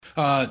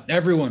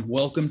Everyone,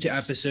 welcome to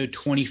episode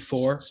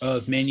 24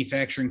 of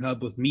Manufacturing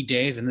Hub with me,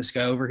 Dave, and this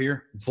guy over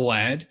here,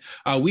 Vlad.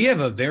 We have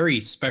a very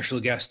special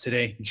guest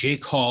today,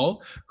 Jake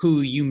Hall,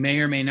 who you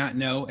may or may not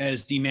know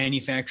as the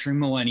Manufacturing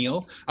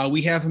Millennial.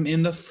 We have him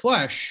in the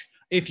flesh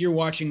if you're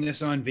watching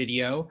this on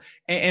video.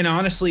 And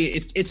honestly,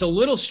 it's a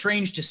little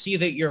strange to see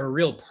that you're a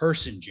real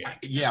person, Jake.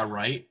 Yeah,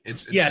 right.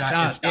 It's Yes,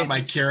 not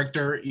my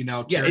character,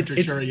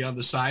 caricature on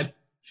the side.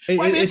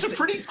 Well, I mean, it's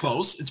pretty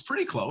close. It's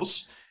pretty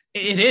close.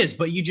 It is,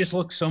 but you just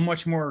look so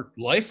much more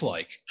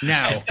lifelike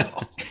now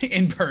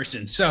in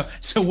person. So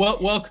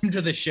welcome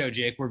to the show,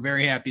 Jake. We're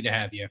very happy to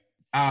have you.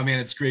 Oh man,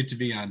 it's great to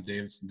be on,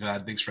 Dave.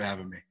 Thanks for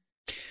having me.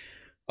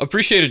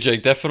 Appreciate it,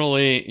 Jake.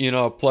 Definitely,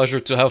 a pleasure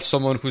to have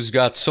someone who's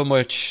got so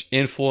much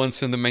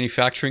influence in the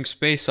manufacturing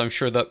space. I'm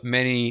sure that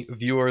many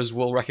viewers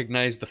will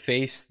recognize the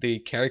face, the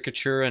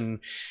caricature, and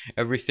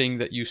everything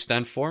that you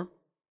stand for.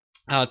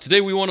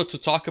 Today, we wanted to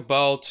talk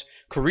about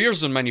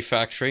careers in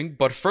manufacturing,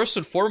 but first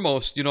and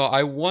foremost,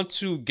 I want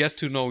to get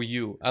to know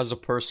you as a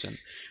person,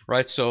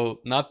 right? So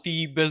not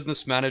the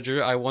business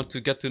manager. I want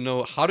to get to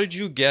know, how did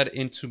you get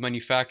into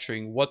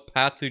manufacturing? What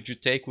path did you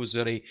take? Was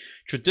it a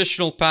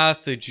traditional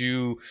path? Did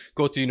you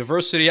go to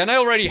university? And I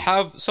already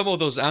have some of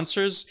those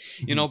answers,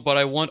 but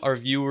I want our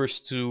viewers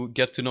to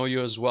get to know you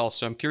as well.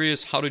 So I'm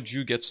curious, how did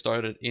you get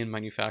started in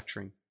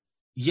manufacturing?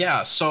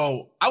 Yeah,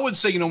 so I would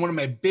say, one of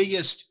my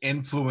biggest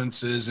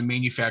influences in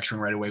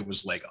manufacturing right away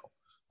was Lego.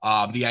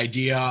 The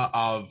idea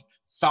of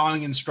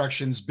following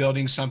instructions,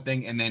 building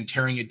something, and then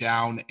tearing it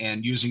down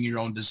and using your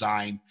own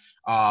design.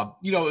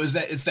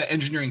 It's that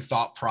engineering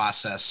thought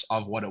process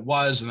of what it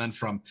was. And then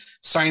from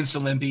Science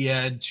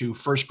Olympiad to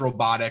FIRST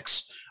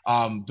Robotics,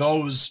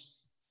 those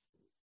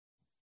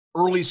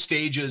early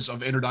stages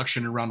of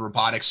introduction around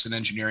robotics and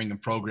engineering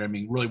and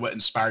programming really what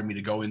inspired me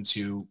to go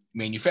into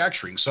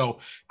manufacturing. So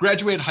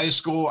graduated high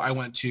school, I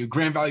went to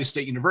Grand Valley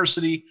State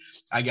University.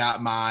 I got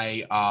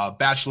my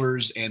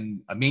bachelor's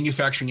in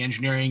manufacturing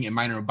engineering and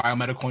minor in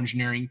biomedical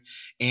engineering.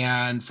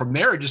 And from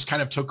there, it just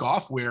kind of took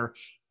off, where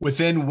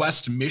within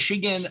West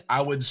Michigan,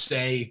 I would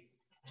say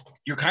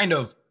you're kind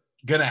of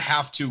going to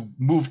have to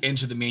move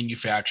into the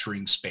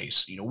manufacturing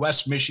space.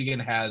 West Michigan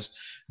has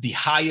the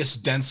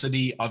highest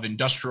density of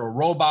industrial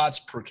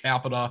robots per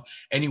capita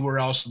anywhere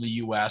else in the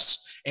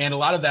US. And a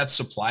lot of that's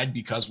supplied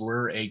because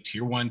we're a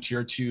tier 1,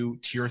 tier 2,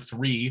 tier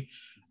 3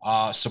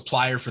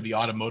 supplier for the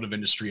automotive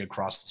industry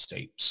across the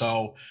state.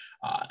 So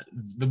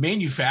the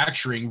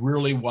manufacturing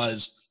really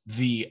was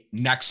the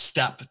next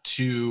step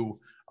to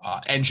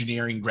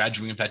engineering,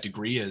 graduating with that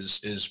degree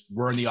is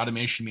we're in the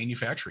automation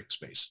manufacturing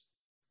space.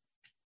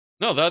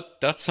 No,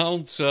 that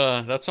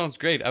sounds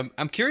great.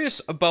 I'm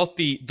curious about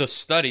the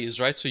studies,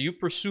 right? So you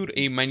pursued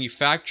a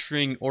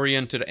manufacturing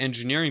oriented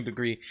engineering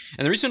degree,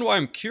 and the reason why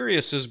I'm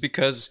curious is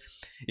because,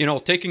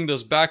 taking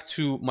this back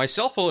to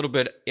myself a little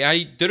bit,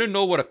 I didn't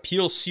know what a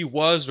PLC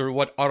was, or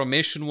what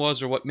automation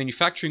was, or what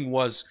manufacturing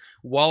was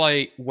while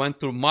I went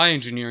through my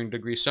engineering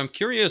degree. So I'm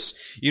curious,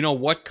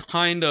 what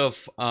kind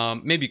of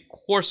maybe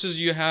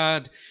courses you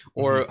had,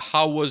 or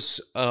how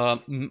was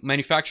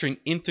manufacturing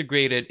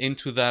integrated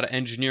into that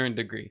engineering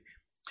degree?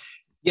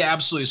 Yeah,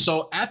 absolutely.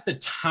 So at the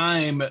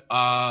time,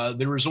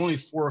 there was only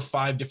 4 or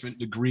 5 different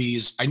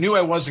degrees. I knew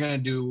I wasn't going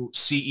to do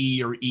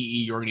CE or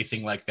EE or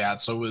anything like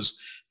that. So it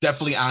was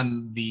definitely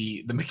on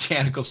the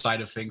mechanical side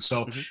of things.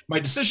 So my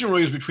decision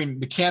really was between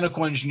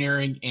mechanical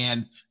engineering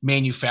and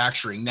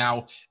manufacturing.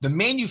 Now, the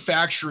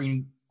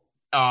manufacturing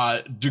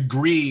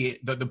degree,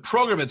 the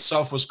program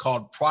itself was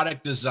called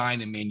Product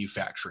Design and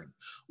Manufacturing,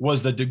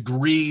 was the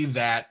degree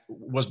that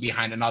was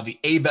behind it. Now, the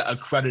ABET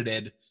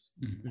accredited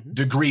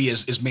degree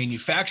is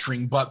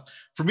manufacturing. But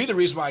for me, the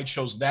reason why I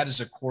chose that as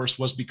a course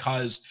was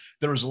because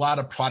there was a lot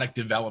of product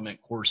development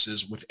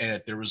courses within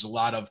it. There was a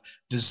lot of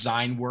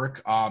design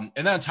work. And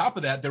then on top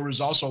of that, there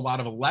was also a lot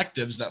of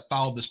electives that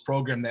followed this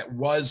program that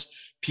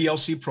was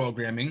PLC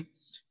programming.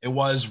 It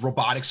was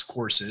robotics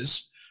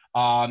courses.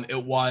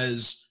 It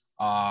was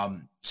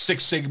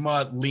Six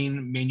Sigma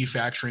lean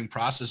manufacturing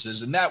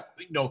processes. And that,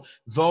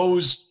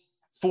 those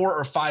 4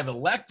 or 5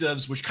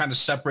 electives, which kind of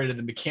separated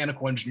the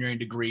mechanical engineering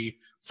degree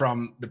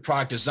from the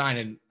product design.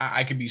 And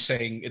I could be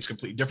saying it's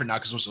completely different now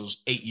because this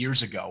was 8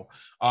 years ago.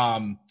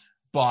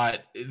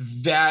 But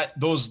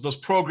those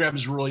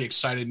programs really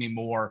excited me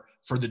more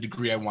for the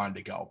degree I wanted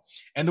to go.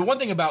 And the one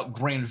thing about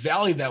Grand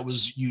Valley that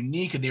was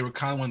unique, and they were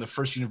kind of one of the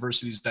first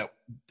universities that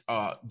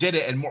did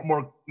it, and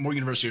more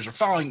universities are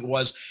following,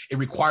 was it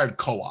required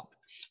co-op.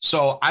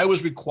 So I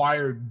was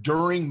required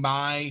during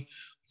my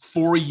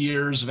 4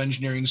 years of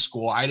engineering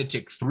school, I had to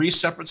take 3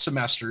 separate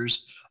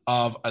semesters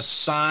of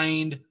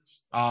assigned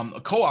a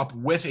co-op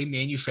with a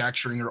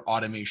manufacturing or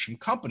automation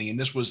company. And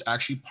this was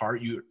actually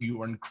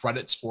you earned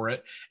credits for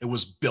it. It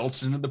was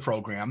built into the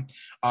program.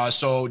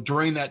 So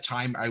during that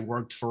time, I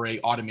worked for a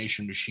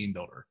automation machine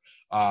builder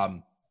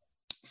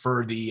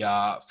for the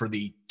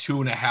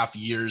 2.5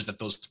 years that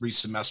those 3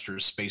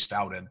 semesters spaced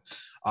out in.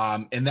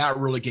 And that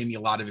really gave me a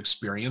lot of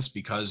experience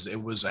because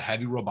it was a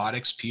heavy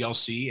robotics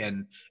PLC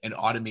and an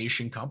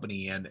automation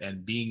company,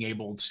 and being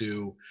able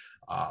to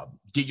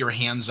get your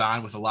hands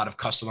on with a lot of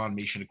custom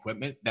automation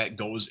equipment that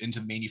goes into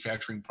the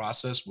manufacturing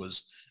process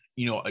was,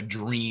 a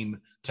dream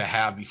to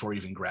have before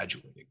even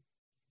graduating.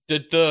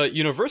 Did the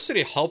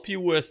university help you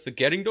with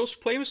getting those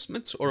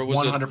placements, or was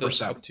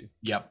 100%. Up to you?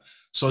 Yep.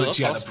 So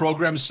awesome. The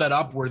program's set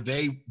up where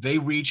they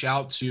reach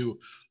out to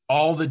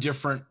all the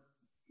different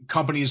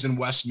companies in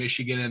West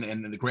Michigan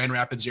and the Grand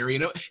Rapids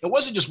area. It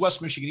wasn't just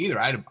West Michigan either.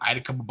 I had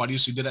a couple of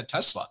buddies who did it at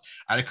Tesla.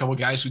 I had a couple of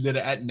guys who did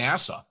it at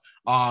NASA.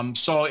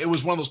 So it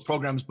was one of those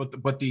programs,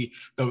 but the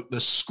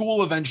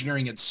School of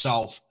Engineering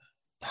itself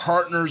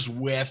partners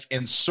with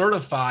and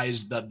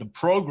certifies the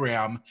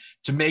program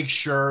to make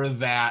sure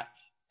that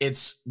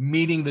it's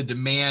meeting the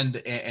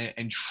demand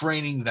and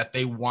training that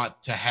they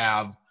want to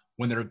have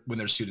when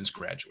their students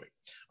graduate.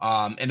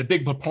 And a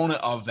big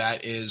proponent of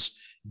that is,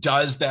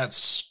 does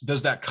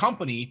that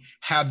company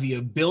have the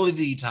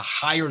ability to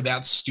hire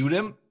that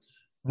student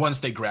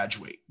once they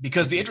graduate?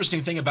 Because the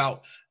interesting thing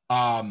about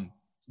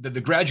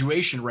the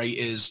graduation rate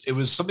is, it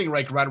was something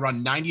like right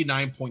around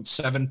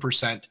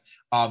 99.7%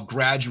 of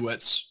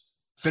graduates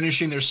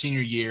finishing their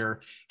senior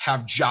year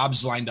have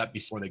jobs lined up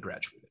before they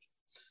graduated.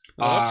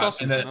 Oh, that's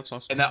awesome. That's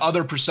awesome. And the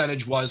other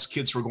percentage was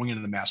kids who were going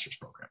into the master's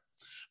program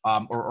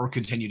or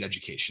continued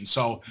education.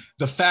 So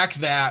the fact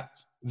that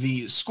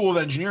the School of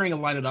Engineering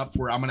lined it up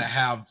where I'm going to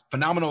have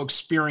phenomenal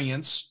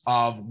experience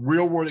of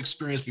real world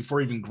experience before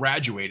even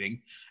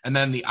graduating, and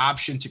then the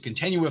option to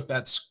continue with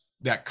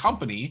that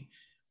company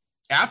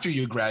after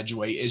you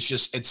graduate is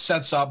just, it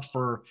sets up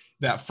for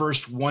that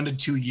first 1 to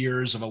 2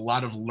 years of a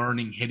lot of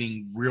learning,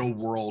 hitting real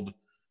world,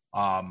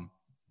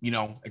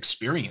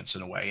 experience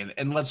in a way.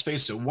 And let's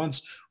face it,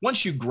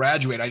 once you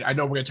graduate, I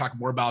know we're going to talk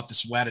more about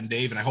this, Vlad and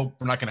Dave, and I hope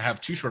we're not going to have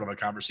too short of a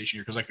conversation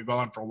here because I could go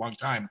on for a long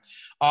time.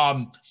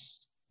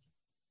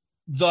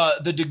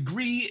 The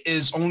degree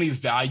is only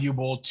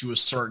valuable to a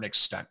certain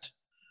extent.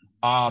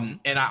 And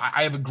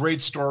I have a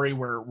great story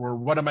where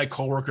one of my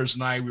coworkers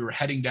and we were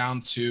heading down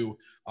to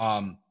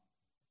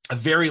a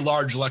very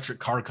large electric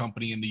car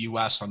company in the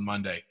US on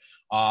Monday.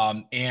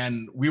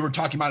 And we were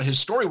talking about his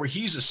story where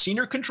he's a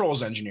senior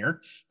controls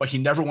engineer, but he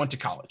never went to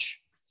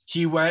college.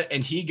 He went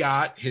and he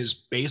got his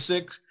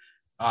basic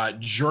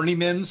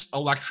journeyman's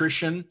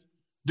electrician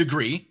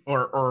degree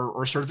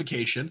or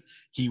certification.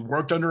 He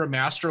worked under a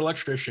master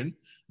electrician.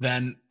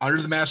 Then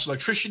under the master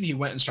electrician, he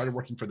went and started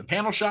working for the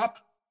panel shop.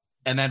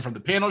 And then from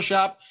the panel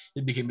shop,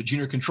 he became a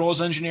junior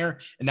controls engineer.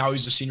 And now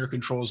he's a senior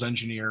controls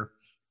engineer,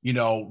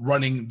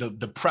 running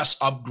the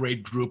press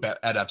upgrade group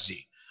at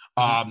FZ.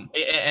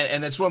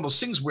 And it's one of those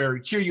things where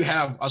here you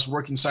have us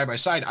working side by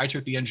side. I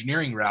took the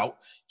engineering route.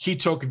 He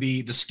took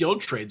the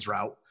skilled trades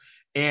route.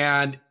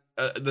 And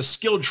the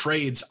skilled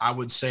trades, I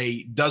would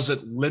say,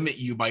 doesn't limit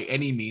you by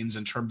any means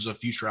in terms of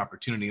future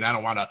opportunity. And I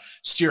don't want to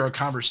steer a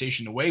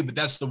conversation away, but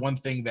that's the one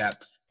thing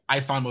that I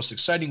found most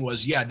exciting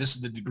was, this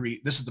is the degree,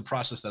 this is the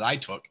process that I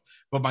took,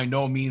 but by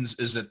no means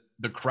is it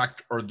the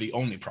correct or the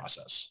only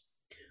process.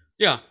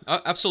 Yeah,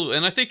 absolutely.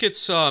 And I think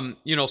it's,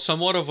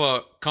 somewhat of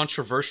a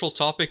controversial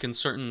topic in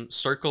certain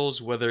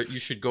circles, whether you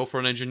should go for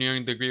an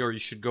engineering degree or you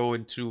should go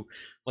into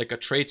like a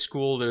trade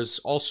school. There's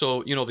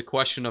also, the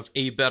question of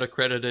ABET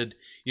accredited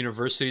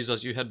universities,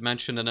 as you had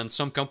mentioned. And then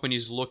some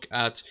companies look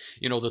at,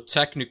 the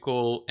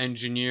technical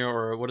engineer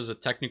or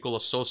technical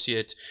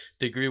associate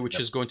degree, which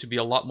is going to be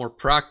a lot more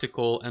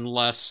practical and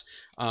less,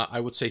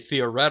 I would say,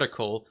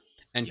 theoretical.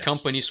 And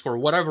companies, for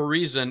whatever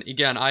reason,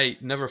 again, I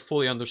never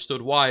fully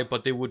understood why,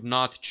 but they would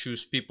not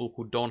choose people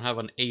who don't have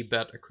an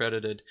ABET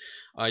accredited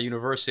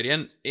university.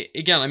 And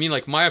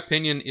again, my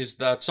opinion is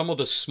that some of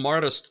the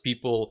smartest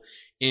people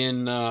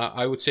in,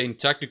 I would say, in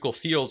technical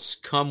fields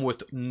come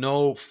with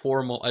no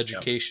formal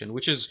education,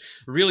 which is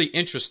really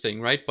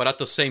interesting, right? But at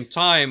the same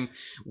time,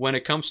 when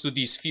it comes to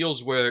these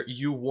fields where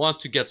you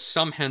want to get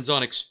some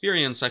hands-on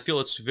experience, I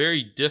feel it's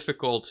very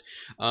difficult.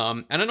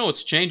 And I know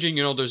it's changing,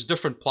 there's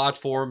different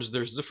platforms,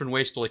 there's different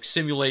ways to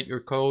simulate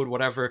your code,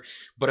 whatever,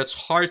 but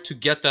it's hard to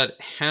get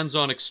that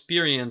hands-on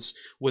experience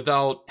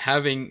without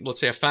having,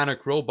 let's say, a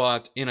FANUC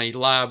robot in a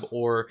lab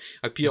or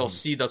a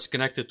PLC that's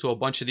connected to a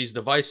bunch of these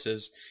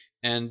devices.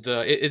 And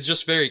it's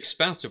just very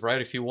expensive,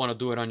 right, if you want to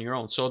do it on your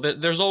own. So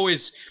there's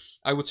always,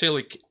 I would say,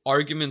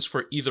 arguments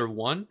for either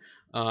one.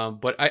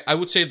 But I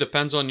would say it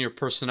depends on your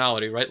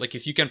personality, right?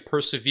 If you can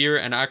persevere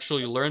and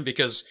actually learn,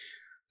 because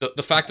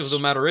the fact of the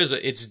matter is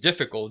it's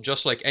difficult.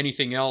 Just like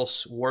anything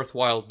else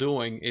worthwhile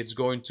doing, it's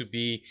going to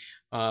be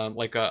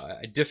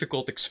a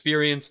difficult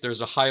experience.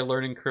 There's a high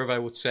learning curve, I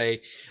would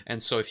say.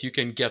 And so if you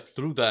can get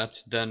through that,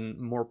 then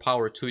more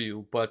power to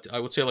you. But I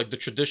would say the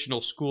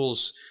traditional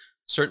schools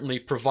certainly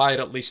provide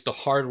at least the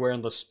hardware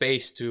and the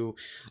space to,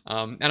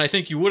 and I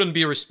think you wouldn't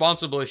be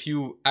responsible if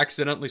you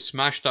accidentally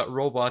smashed that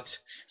robot,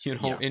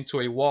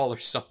 into a wall or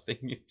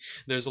something.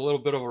 There's a little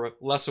bit of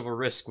less of a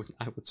risk,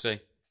 I would say.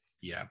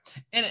 Yeah.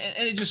 And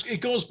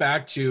it goes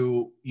back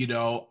to,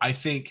 I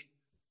think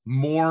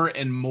more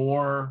and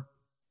more,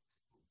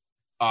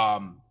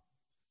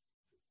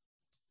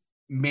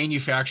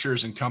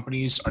 manufacturers and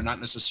companies are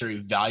not necessarily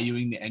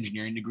valuing the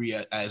engineering degree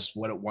as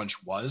what it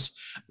once was.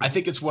 I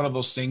think it's one of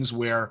those things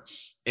where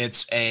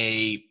it's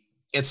a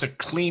it's a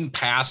clean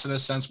pass in a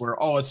sense where,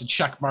 oh, it's a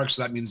check mark,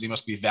 so that means they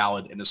must be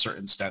valid in a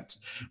certain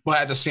sense. But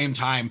at the same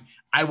time,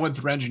 I went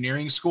through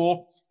engineering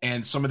school,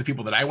 and some of the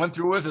people that I went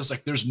through with is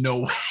like, there's no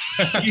way,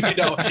 and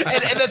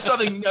that's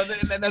nothing,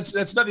 and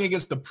that's nothing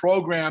against the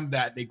program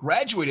that they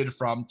graduated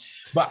from.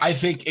 But I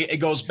think it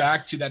goes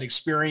back to that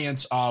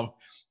experience of,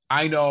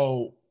 I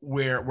know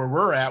where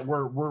we're at,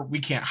 we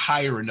can't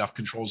hire enough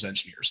controls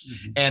engineers.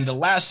 Mm-hmm. And the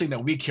last thing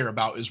that we care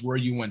about is where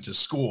you went to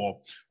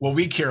school. What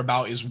we care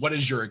about is what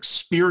is your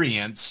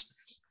experience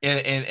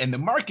in the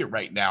market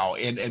right now,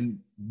 and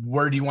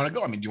where do you want to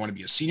go? I mean, do you want to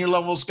be a senior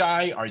levels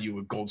guy? Are you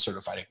a gold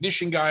certified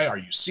ignition guy? Are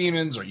you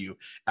Siemens? Are you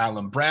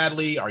Allen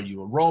Bradley? Are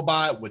you a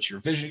robot? What's your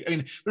vision? I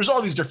mean, there's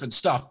all these different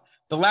stuff.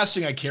 The last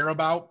thing I care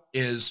about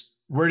is,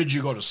 where did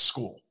you go to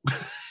school?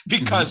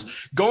 Because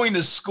mm-hmm. going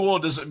to school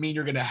doesn't mean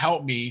you're going to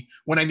help me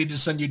when I need to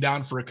send you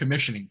down for a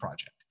commissioning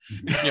project.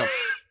 Mm-hmm. Yeah.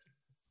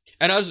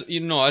 And as you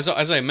know,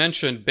 as I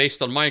mentioned,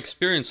 based on my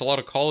experience, a lot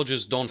of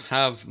colleges don't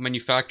have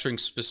manufacturing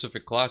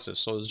specific classes.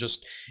 So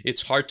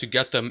it's hard to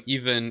get them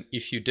even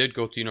if you did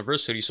go to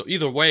university. So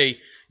either way,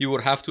 you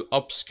would have to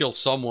upskill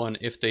someone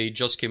if they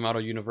just came out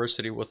of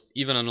university with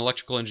even an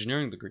electrical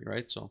engineering degree,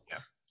 right? So yeah,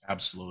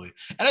 absolutely.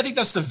 And I think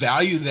that's the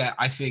value that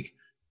I think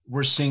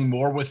we're seeing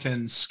more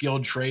within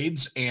skilled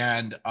trades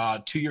and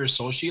 2-year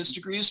associate's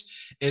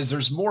degrees is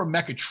there's more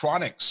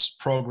mechatronics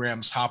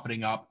programs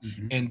happening up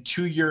mm-hmm. in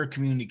 2-year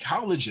community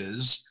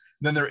colleges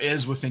than there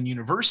is within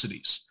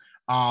universities.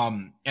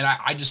 And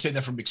I just say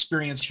that from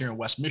experience here in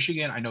West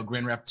Michigan. I know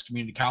Grand Rapids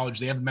Community College,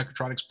 they have a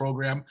mechatronics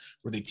program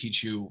where they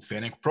teach you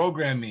FANUC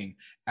programming,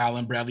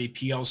 Allen Bradley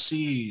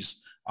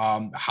PLCs,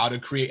 how to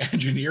create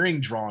engineering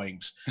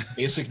drawings,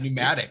 basic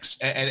pneumatics,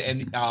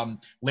 and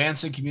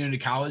Lansing Community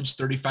College,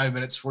 45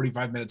 minutes,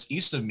 45 minutes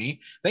east of me,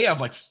 they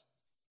have like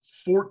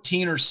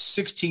 14 or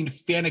 16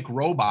 FANUC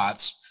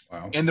robots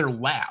wow. in their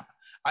lab.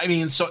 I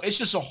mean, so it's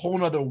just a whole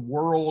nother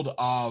world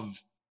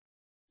of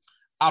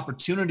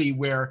opportunity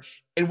where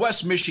in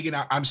West Michigan,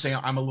 I'm saying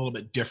I'm a little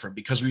bit different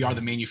because we are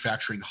the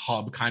manufacturing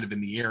hub kind of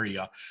in the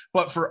area.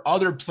 But for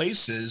other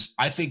places,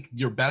 I think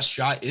your best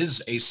shot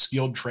is a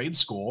skilled trade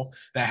school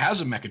that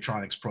has a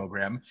mechatronics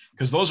program,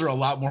 because those are a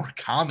lot more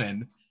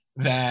common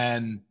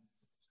than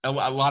a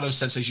lot of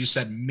sense, as you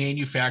said,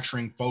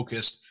 manufacturing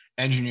focused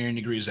engineering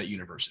degrees at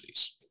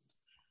universities.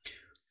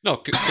 No,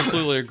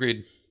 completely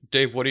agreed.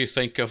 Dave, what do you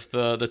think of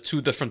the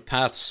two different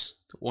paths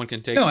one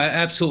can take? No,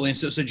 absolutely. And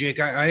so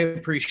Jake, I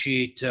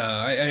appreciate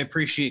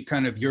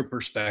kind of your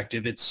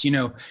perspective. It's,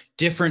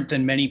 different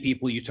than many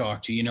people you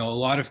talk to. A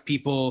lot of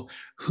people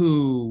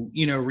who,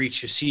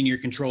 reach a senior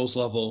controls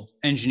level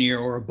engineer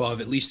or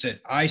above, at least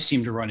that I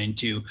seem to run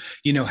into,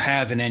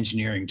 have an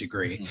engineering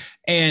degree. Mm-hmm.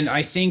 And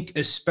I think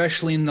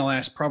especially in the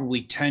last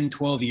probably 10,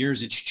 12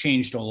 years, it's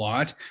changed a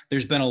lot.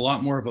 There's been a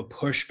lot more of a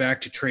push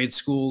back to trade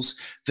schools.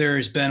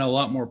 There's been a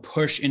lot more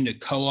push into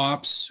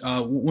co-ops.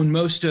 When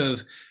most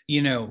of,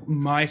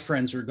 my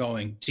friends are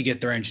going to get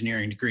their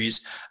engineering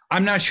degrees,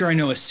 I'm not sure I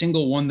know a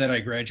single one that I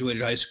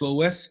graduated high school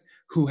with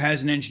who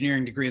has an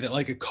engineering degree that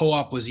like a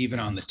co-op was even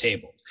on the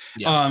table.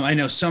 Yeah. I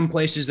know some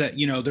places that,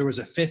 there was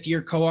a 5th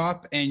year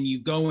co-op and you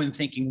go in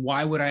thinking,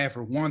 why would I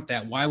ever want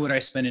that? Why would I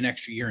spend an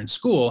extra year in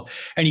school?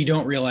 And you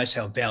don't realize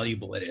how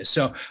valuable it is.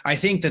 So I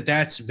think that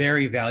that's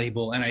very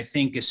valuable. And I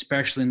think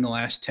especially in the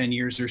last 10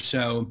 years or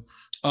so,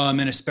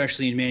 and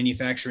especially in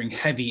manufacturing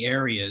heavy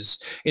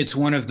areas, it's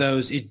one of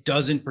those, it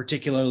doesn't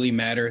particularly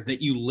matter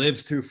that you live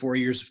through 4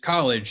 years of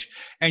college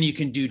and you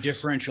can do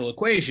differential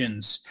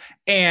equations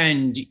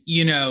and,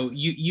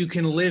 you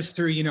can live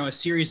through, a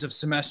series of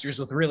semesters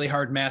with really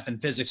hard math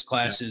and physics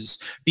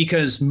classes,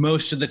 because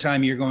most of the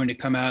time you're going to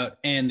come out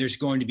and there's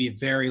going to be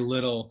very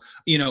little,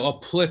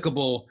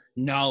 applicable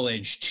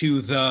knowledge to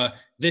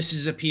this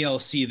is a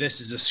PLC, this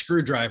is a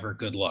screwdriver,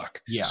 good luck,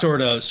 sort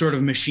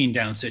of machine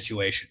down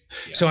situation.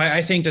 Yeah. So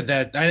I think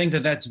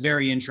that's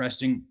very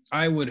interesting.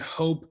 I would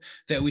hope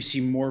that we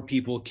see more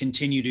people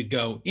continue to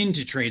go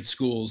into trade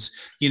schools,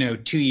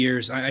 2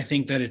 years. I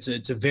think that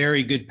it's a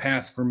very good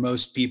path for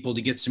most people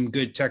to get some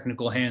good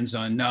technical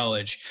hands-on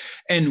knowledge.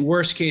 And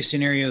worst case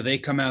scenario, they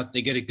come out,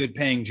 they get a good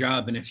paying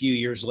job, and a few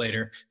years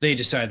later, they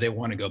decide they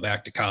want to go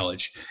back to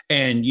college.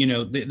 And,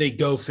 they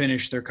go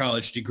finish their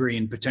college degree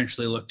and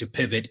potentially look to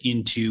pivot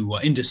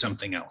into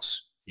something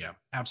else. Yeah,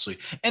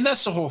 absolutely. And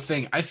that's the whole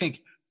thing. I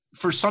think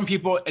for some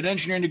people, an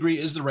engineering degree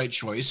is the right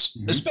choice,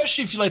 mm-hmm.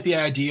 especially if you like the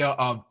idea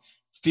of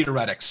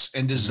theoretics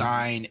and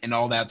design mm-hmm. and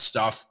all that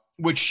stuff,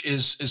 which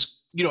is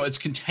it's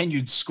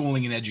continued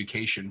schooling and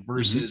education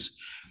versus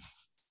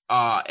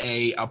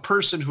mm-hmm. A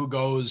person who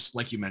goes,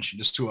 like you mentioned,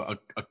 just to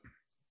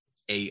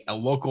a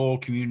local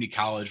community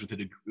college with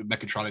a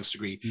mechatronics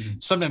degree. Mm-hmm.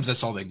 Sometimes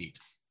that's all they need.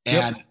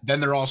 And then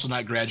they're also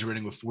not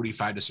graduating with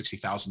 $45,000 to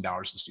 $60,000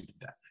 in student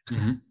debt.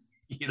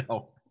 Mm-hmm.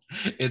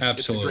 It's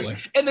absolutely.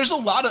 And there's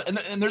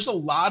a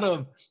lot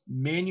of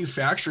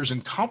manufacturers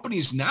and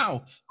companies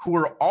now who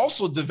are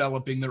also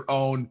developing their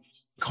own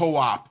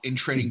co-op and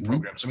training mm-hmm.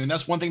 programs. I mean,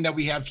 that's one thing that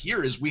we have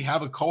here is we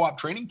have a co-op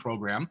training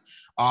program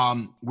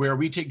where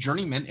we take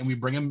journeymen and we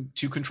bring them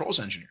to controls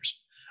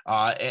engineers.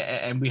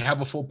 And we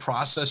have a full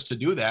process to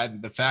do that.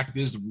 And the fact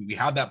is that we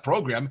have that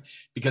program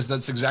because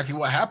that's exactly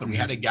what happened. We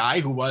had a guy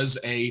who was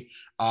a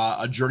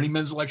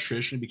journeyman's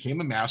electrician,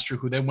 became a master,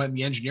 who then went in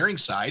the engineering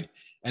side,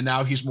 and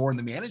now he's more in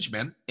the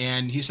management.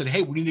 And he said,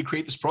 "Hey, we need to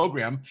create this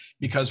program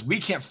because we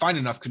can't find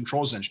enough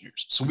controls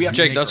engineers. So we have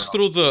Jake, to." that's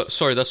through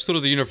that's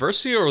through the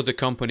university or the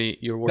company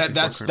you're working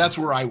for? That's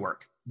where I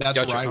work. That's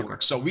Gotcha. where I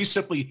work. So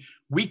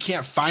we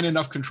can't find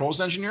enough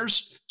controls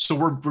engineers, so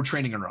we're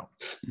training our own.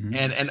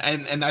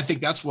 And I think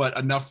that's what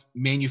enough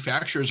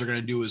manufacturers are going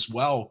to do as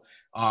well.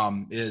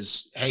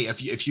 Is, hey,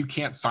 if you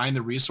can't find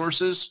the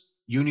resources,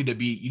 you need to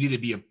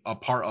be a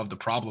part of the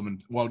problem,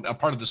 and a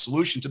part of the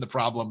solution to the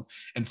problem,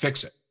 and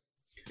fix it.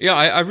 Yeah,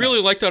 I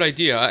really like that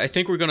idea. I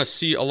think we're going to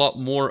see a lot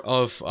more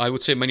of, I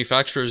would say,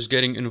 manufacturers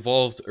getting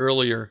involved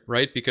earlier,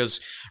 right?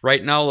 Because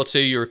right now, let's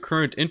say your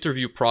current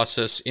interview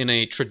process in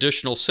a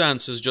traditional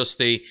sense is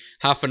just a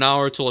half an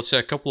hour to, let's say,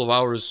 a couple of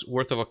hours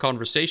worth of a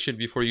conversation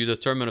before you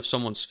determine if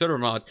someone's fit or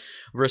not,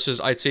 versus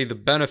I'd say the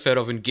benefit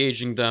of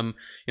engaging them,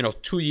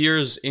 2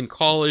 years in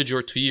college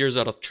or 2 years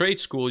at a trade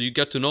school. You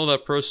get to know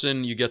that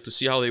person, you get to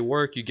see how they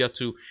work, you get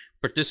to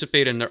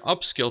participate in their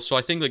upskill. So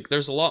I think like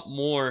there's a lot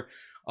more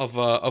of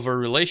a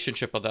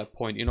relationship at that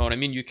point. You know what I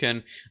mean? You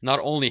can not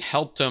only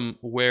help them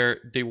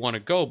where they want to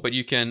go, but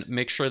you can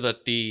make sure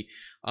that the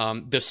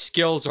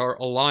skills are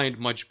aligned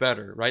much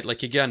better, right?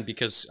 Like, again,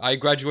 because I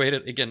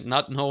graduated, again,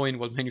 not knowing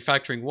what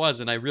manufacturing was,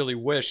 and I really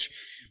wish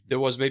there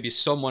was maybe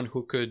someone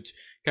who could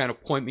kind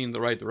of point me in the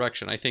right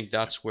direction. I think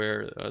that's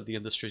where the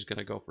industry is going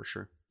to go for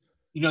sure.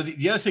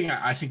 The other thing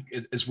I think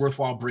is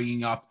worthwhile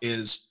bringing up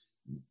is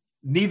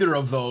neither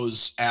of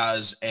those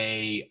as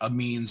a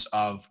means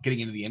of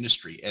getting into the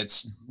industry.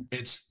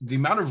 It's the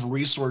amount of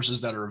resources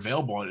that are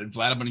available. And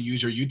Vlad, I'm going to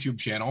use your YouTube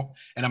channel,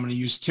 and I'm going to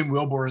use Tim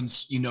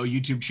Wilborn's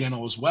YouTube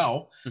channel as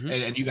well.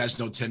 And you guys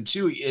know Tim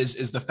too.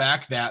 Is the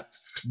fact that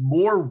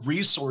more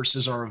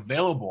resources are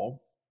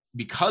available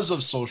because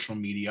of social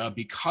media,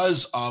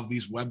 because of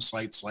these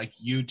websites like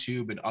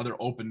YouTube and other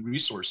open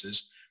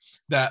resources,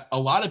 that a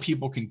lot of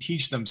people can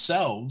teach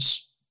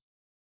themselves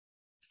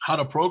how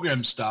to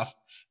program stuff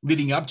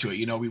leading up to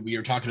it. We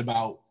were talking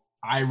about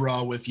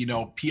IRA with,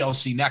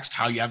 PLC Next,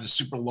 how you have the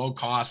super low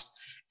cost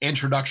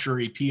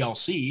introductory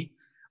PLC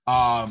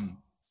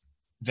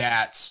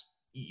that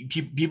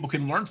people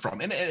can learn from.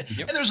 And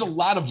there's a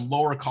lot of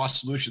lower cost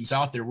solutions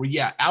out there where,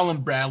 Allen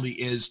Bradley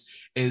is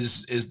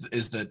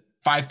the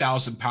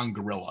 5,000 pound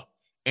gorilla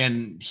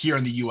and here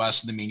in the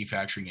US in the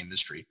manufacturing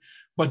industry.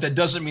 But that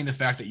doesn't mean the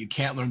fact that you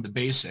can't learn the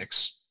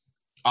basics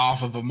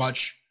off of a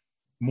much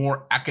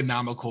more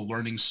economical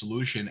learning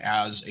solution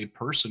as a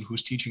person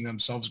who's teaching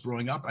themselves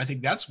growing up. I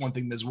think that's one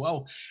thing as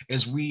well,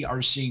 is we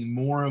are seeing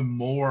more and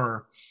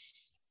more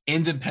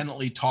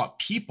independently taught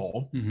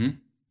people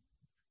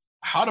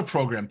how to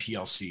program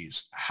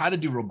PLCs, how to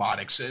do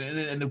robotics.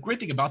 And the great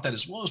thing about that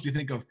as well is we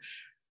think of,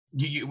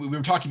 we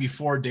were talking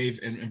before, Dave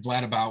and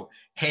Vlad, about,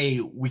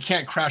 hey, we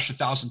can't crash a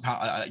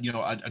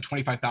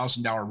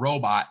 $25,000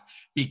 robot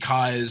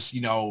because,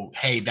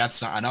 hey,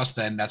 that's not on us.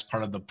 Then that's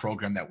part of the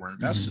program that we're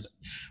invested in.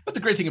 But the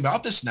great thing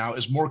about this now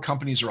is more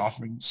companies are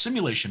offering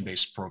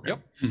simulation-based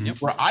program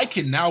where I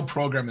can now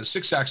program a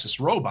 6-axis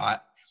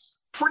robot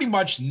pretty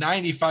much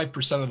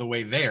 95% of the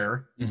way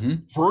there,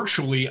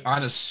 virtually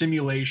on a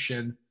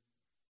simulation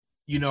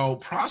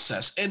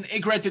process. And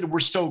granted,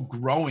 we're still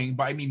growing,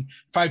 but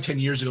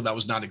 5-10 years ago, that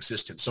was not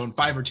existent. So in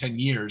 5 or 10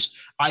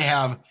 years,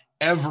 I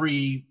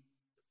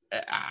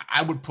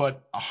would put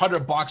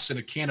 $100 in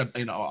a can of,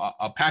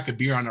 a pack of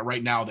beer on it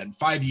right now. That in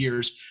 5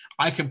 years,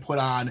 I can put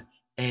on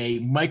a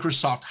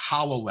Microsoft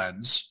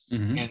HoloLens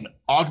and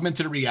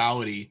augmented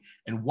reality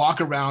and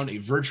walk around a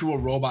virtual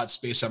robot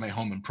space at my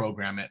home and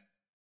program it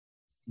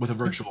with a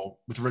virtual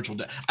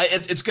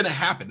it's going to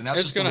happen, and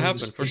that's just going to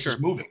happen for sure.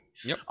 Moving.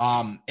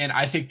 And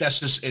I think that's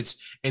just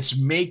it's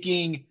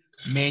making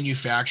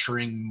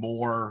manufacturing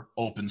more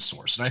open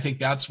source, and I think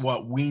that's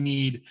what we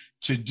need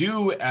to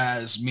do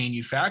as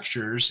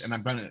manufacturers. And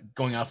I'm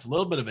going off a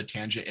little bit of a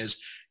tangent,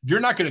 is you're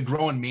not going to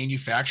grow in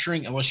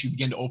manufacturing unless you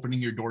begin to opening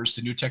your doors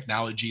to new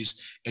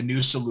technologies and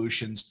new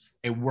solutions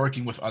and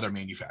working with other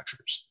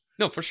manufacturers.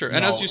 No, for sure.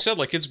 And as you said,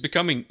 like, it's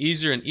becoming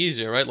easier and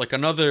easier, right? Like,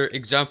 another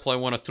example I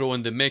want to throw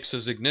in the mix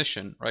is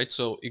Ignition, right?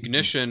 So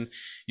Ignition,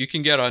 you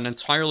can get an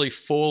entirely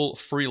full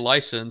free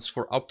license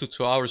for up to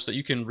 2 hours that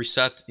you can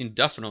reset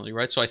indefinitely,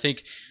 right? So I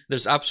think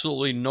there's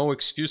absolutely no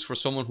excuse for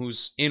someone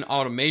who's in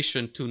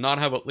automation to not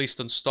have at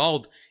least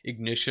installed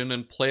Ignition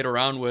and played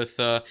around with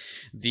the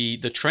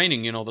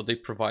training, that they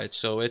provide.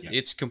 So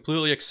it's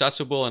completely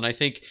accessible. And I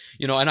think,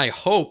 and I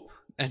hope,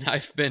 and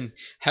I've been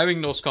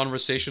having those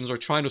conversations or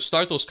trying to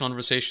start those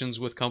conversations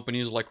with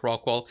companies like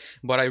Rockwell,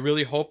 but I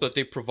really hope that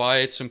they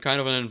provide some kind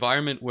of an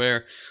environment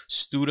where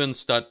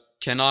students that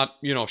cannot,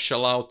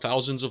 shell out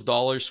thousands of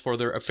dollars for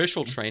their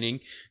official training,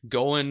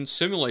 go and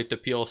simulate the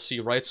PLC,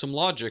 write some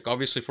logic.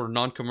 Obviously, for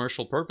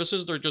non-commercial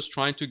purposes, they're just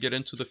trying to get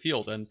into the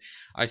field. And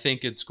I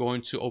think it's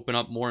going to open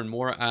up more and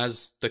more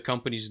as the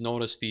companies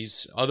notice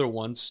these other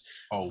ones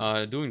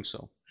doing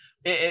so.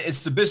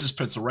 it's the business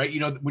principle, right?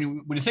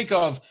 When you think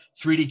of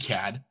 3D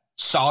CAD,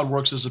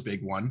 SolidWorks is a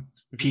big one,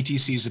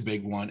 PTC is a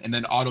big one, and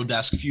then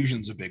Autodesk Fusion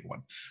is a big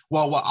one.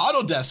 Well, what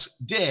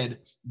Autodesk did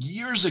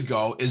years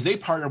ago is they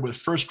partnered with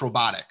First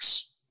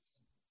Robotics,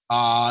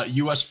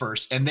 US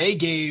First, and they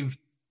gave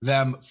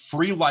them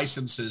free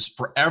licenses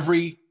for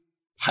every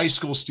high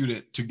school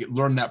student to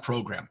learn that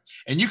program.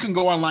 And you can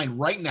go online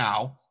right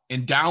now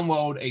and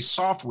download a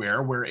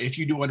software where if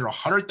you do under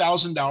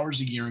 $100,000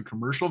 a year in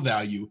commercial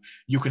value,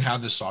 you can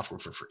have this software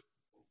for free.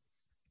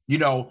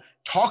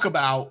 Talk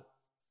about,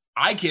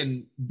 I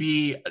can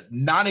be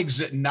not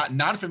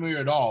familiar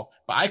at all,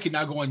 but I can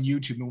now go on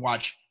YouTube and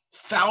watch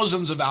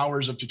thousands of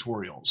hours of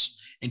tutorials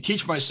and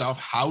teach myself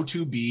how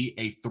to be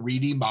a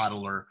 3D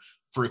modeler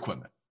for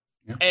equipment.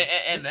 Yeah.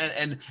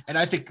 And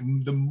I think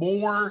the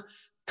more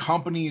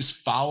companies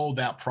follow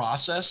that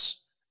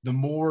process, the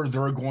more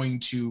they're going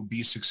to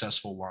be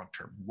successful long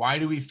term. Why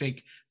do we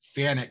think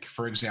Fanuc,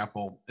 for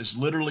example, is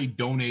literally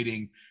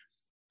donating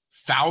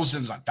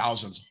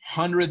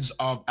hundreds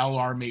of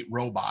LR-Mate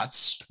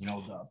robots,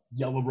 the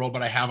yellow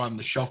robot I have on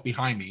the shelf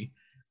behind me,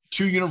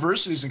 to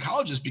universities and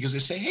colleges, because they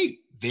say, hey,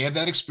 they have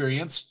that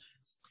experience.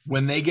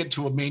 When they get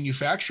to a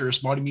manufacturer, a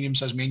small to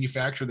medium-sized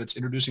manufacturer that's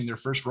introducing their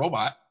first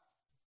robot,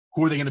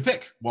 who are they going to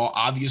pick? Well,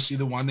 obviously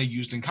the one they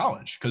used in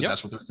college, because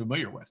that's what they're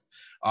familiar with.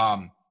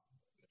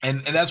 And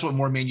that's what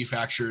more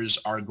manufacturers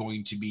are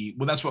going to be.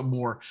 Well, that's what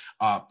more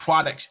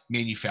product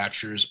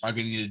manufacturers are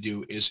going to need to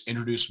do, is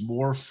introduce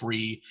more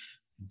free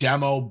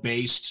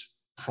demo-based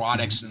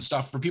products and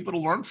stuff for people to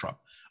learn from.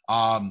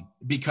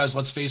 Because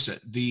let's face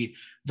it, the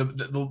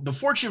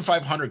Fortune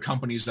 500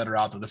 companies that are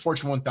out there, the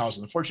Fortune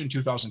 1000, the Fortune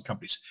 2000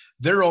 companies,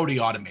 they're already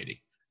automating.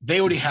 They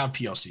already have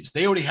PLCs.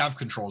 They already have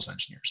controls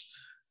engineers,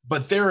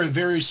 but they're a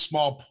very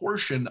small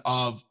portion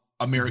of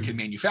American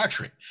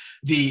manufacturing.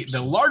 The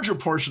larger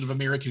portion of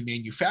American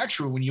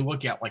manufacturing, when you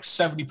look at like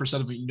 70%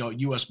 of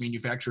U.S.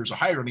 manufacturers or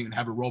higher don't even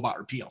have a robot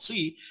or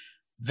PLC.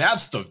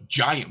 That's the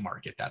giant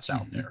market that's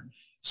out there.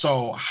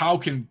 So how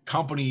can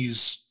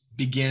companies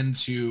begin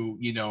to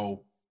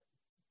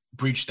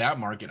breach that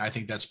market? I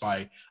think that's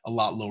by a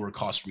lot lower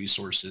cost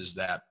resources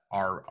that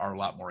are a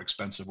lot more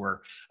expensive.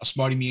 Where a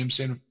small to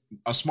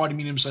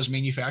medium-sized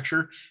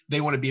manufacturer,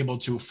 they want to be able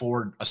to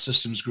afford a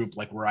systems group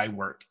like where I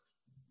work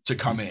to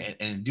come in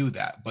and do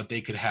that, but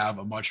they could have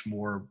a much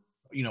more,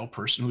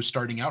 person who's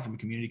starting out from a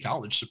community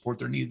college support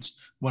their needs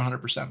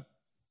 100%.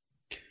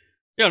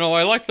 Yeah, no,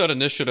 I like that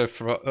initiative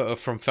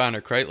from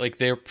Fanuc, right? Like,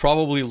 they're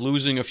probably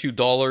losing a few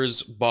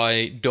dollars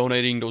by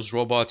donating those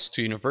robots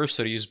to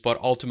universities, but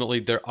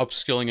ultimately they're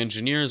upskilling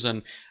engineers.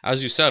 And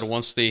as you said,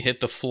 once they hit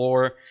the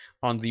floor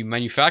on the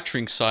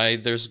manufacturing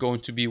side, there's going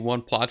to be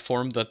one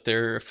platform that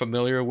they're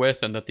familiar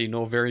with and that they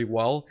know very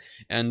well.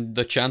 And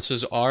the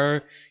chances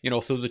are,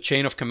 through the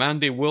chain of command,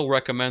 they will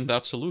recommend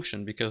that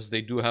solution because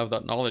they do have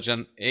that knowledge.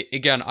 And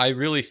again, I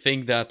really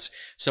think that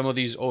some of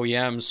these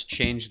OEMs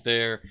changed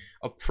their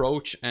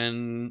approach,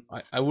 and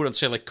I wouldn't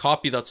say like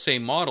copy that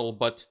same model,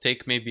 but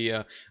take maybe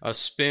a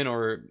spin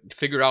or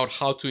figure out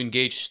how to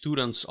engage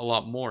students a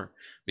lot more.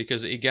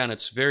 Because again,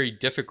 it's very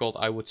difficult,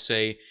 I would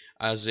say,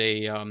 as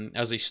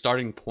a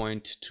starting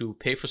point to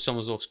pay for some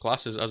of those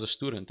classes as a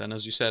student. And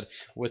as you said,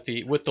 with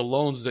the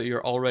loans that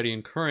you're already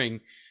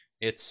incurring,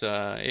 it's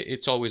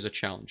always a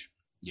challenge.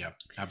 Yeah,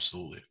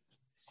 absolutely.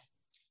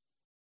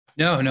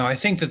 No, I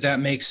think that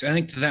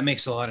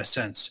makes a lot of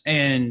sense.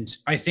 And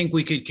I think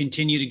we could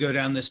continue to go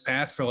down this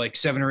path for like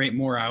 7 or 8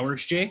 more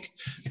hours, Jake.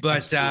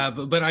 But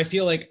I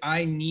feel like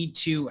I need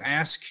to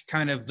ask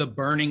kind of the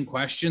burning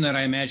question that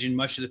I imagine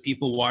much of the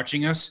people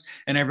watching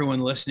us and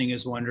everyone listening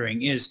is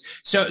wondering is,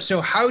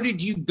 so how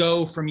did you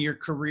go from your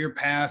career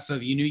path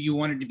of, you knew you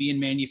wanted to be in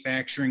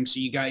manufacturing, so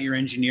you got your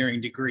engineering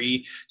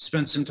degree,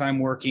 spent some time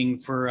working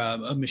for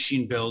a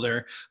machine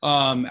builder.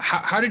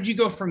 How did you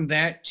go from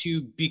that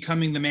to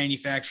becoming the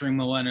manufacturing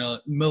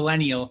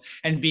millennial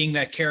and being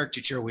that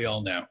caricature we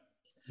all know?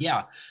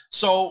 Yeah.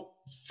 So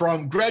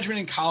from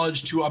graduating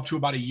college to up to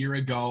about a year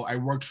ago, I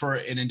worked for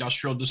an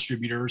industrial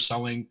distributor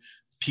selling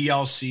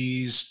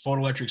PLCs,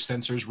 photoelectric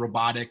sensors,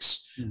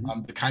 robotics,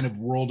 the kind of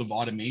world of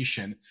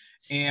automation.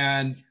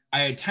 And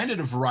I attended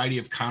a variety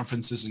of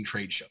conferences and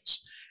trade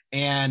shows.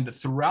 And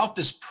throughout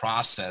this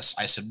process,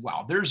 I said,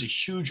 wow, there's a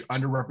huge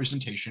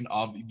underrepresentation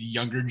of the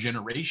younger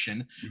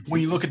generation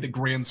when you look at the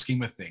grand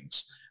scheme of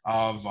things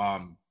of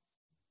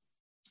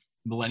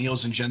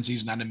millennials and Gen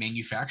Zs not in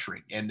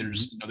manufacturing. And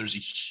there's a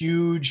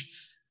huge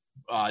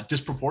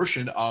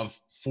disproportion of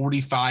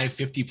 45,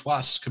 50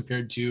 plus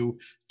compared to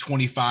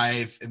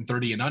 25 and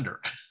 30 and under.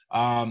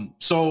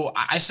 So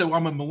I said, well,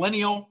 I'm a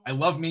millennial. I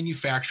love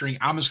manufacturing.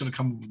 I'm just going to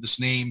come up with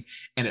this name,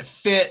 and it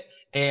fit.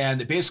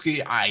 And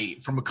basically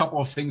from a couple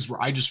of things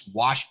where I just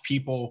watched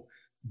people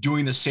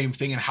doing the same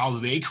thing and how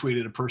they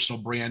created a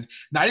personal brand,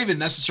 not even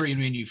necessarily in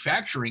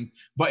manufacturing,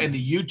 but in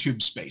the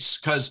YouTube space.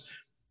 Because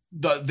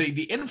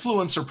the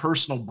influencer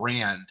personal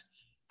brand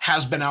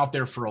has been out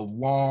there for a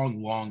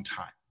long, long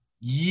time,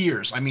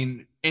 years. I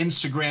mean,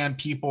 Instagram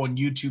people and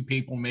YouTube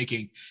people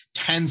making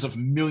tens of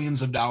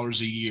millions of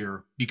dollars a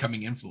year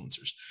becoming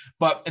influencers.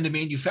 But in the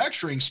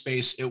manufacturing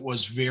space, it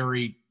was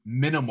very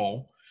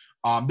minimal.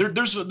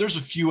 There's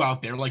a few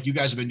out there, like you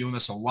guys have been doing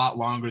this a lot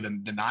longer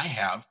than I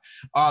have.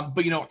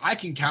 But I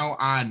can count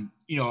on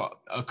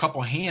a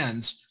couple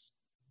hands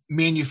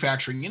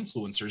manufacturing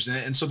influencers,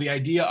 and so the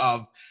idea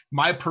of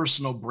my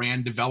personal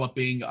brand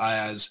developing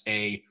as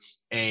a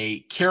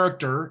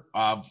character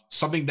of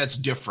something that's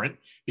different,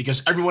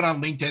 because everyone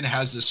on LinkedIn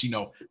has this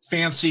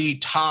fancy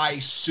tie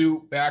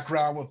suit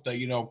background with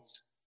the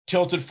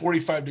tilted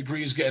 45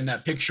 degrees, getting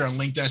that picture on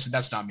LinkedIn. I said,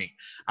 that's not me.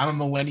 I'm a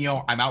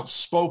millennial. I'm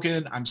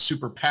outspoken. I'm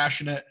super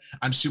passionate.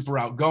 I'm super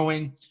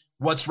outgoing.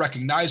 What's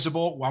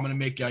recognizable? Well, I'm going to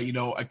make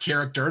a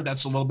character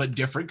that's a little bit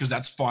different because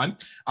that's fun.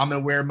 I'm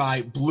going to wear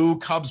my blue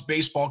Cubs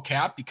baseball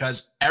cap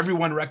because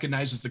everyone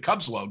recognizes the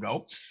Cubs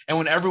logo. And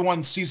when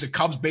everyone sees a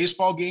Cubs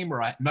baseball game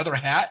or another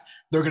hat,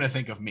 they're going to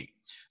think of me.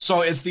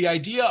 So it's the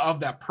idea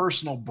of that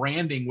personal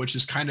branding, which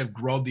has kind of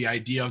grown the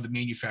idea of the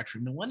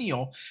manufacturing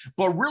millennial.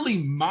 But really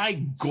my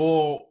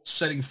goal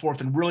setting forth,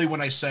 and really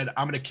when I said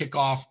I'm going to kick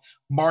off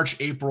March,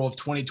 April of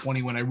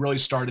 2020, when I really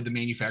started the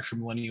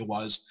manufacturing millennial,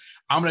 was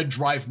I'm going to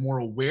drive more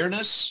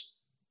awareness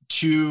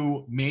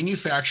to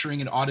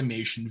manufacturing and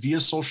automation via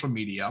social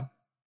media.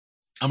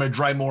 I'm going to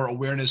drive more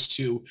awareness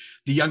to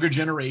the younger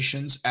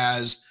generations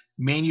as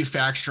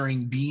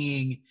manufacturing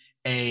being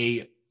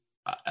a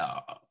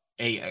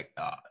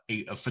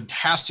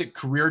fantastic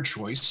career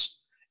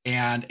choice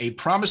and a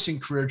promising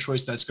career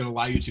choice that's going to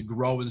allow you to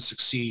grow and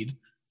succeed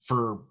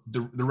for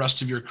the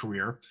rest of your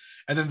career.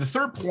 And then the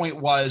third point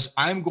was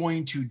I'm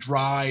going to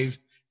drive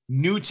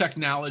new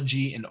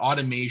technology and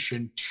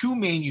automation to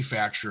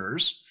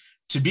manufacturers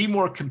to be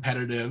more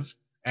competitive,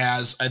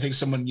 as I think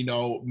someone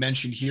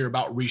mentioned here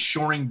about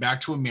reshoring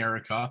back to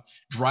America,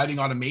 driving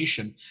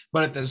automation.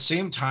 But at the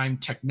same time,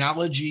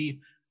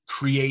 technology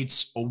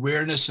creates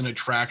awareness and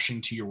attraction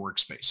to your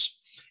workspace.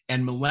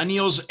 And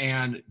millennials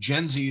and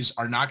Gen Zs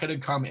are not going to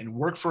come and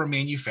work for a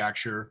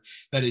manufacturer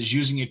that is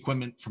using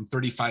equipment from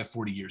 35,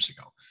 40 years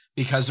ago,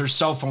 because their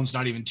cell phone's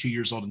not even 2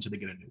 years old until they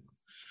get a new one.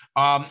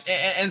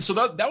 And so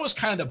that was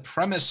kind of the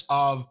premise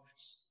of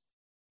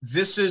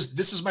this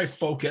is my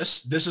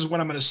focus. This is what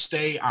I'm going to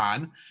stay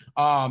on.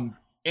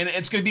 And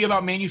it's going to be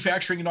about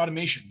manufacturing and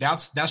automation.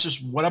 That's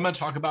just what I'm going to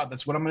talk about.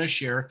 That's what I'm going to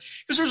share.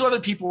 Because there's other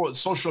people,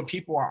 social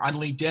people on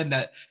LinkedIn,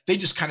 that they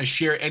just kind of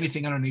share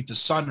anything underneath the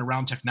sun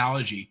around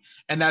technology.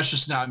 And that's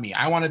just not me.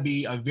 I want to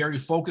be a very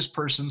focused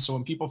person. So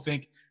when people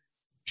think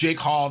Jake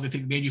Hall, they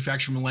think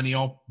manufacturing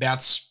millennial,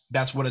 that's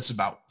what it's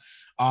about.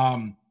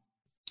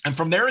 And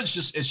from there,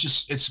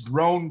 it's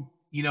grown,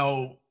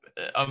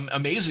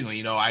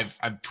 amazingly.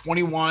 I'm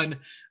 21.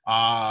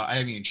 I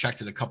haven't even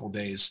checked it a couple of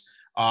days.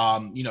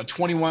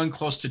 21,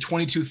 close to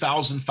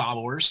 22,000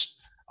 followers.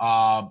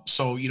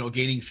 So,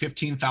 gaining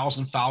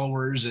 15,000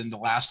 followers in the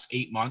last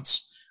 8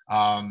 months.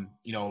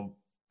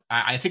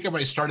 I think when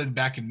I started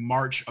back in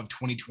March of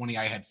 2020,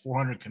 I had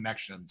 400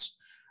 connections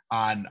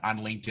on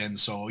LinkedIn.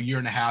 So a year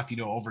and a half,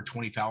 over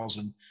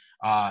 20,000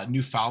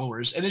 new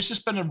followers. And it's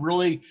just been a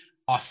really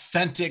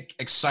authentic,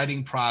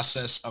 exciting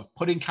process of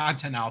putting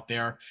content out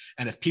there.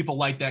 And if people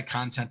like that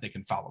content, they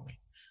can follow me.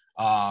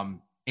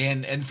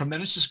 And from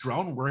then it's just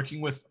grown, working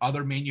with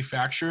other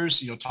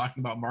manufacturers,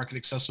 talking about market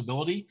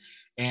accessibility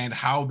and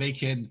how they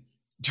can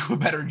do a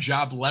better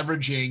job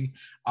leveraging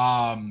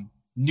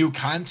new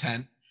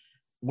content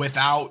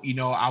without,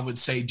 I would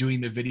say,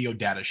 doing the video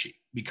data sheet.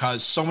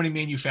 Because so many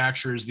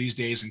manufacturers these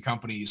days and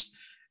companies,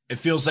 it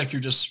feels like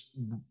you're just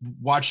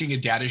watching a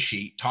data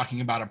sheet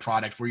talking about a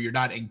product where you're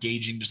not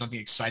engaging. There's nothing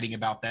exciting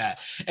about that.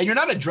 And you're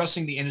not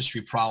addressing the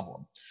industry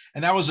problem.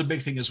 And that was a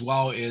big thing as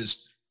well,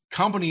 is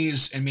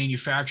companies and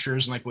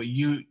manufacturers, like what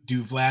you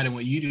do, Vlad, and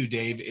what you do,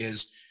 Dave,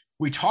 is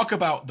we talk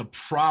about the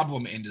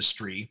problem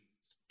industry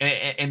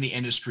and the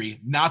industry,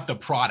 not the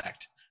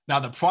product. Now,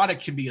 the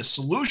product can be a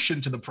solution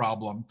to the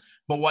problem,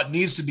 but what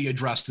needs to be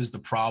addressed is the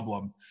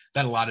problem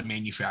that a lot of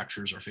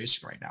manufacturers are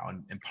facing right now.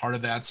 And part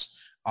of that's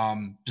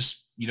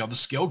just, the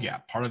skill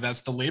gap. Part of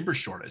that's the labor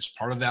shortage.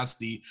 Part of that's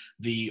the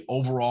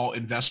overall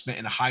investment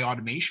in high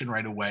automation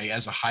right away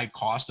as a high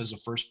cost, as a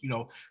first,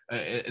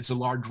 it's a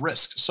large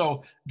risk.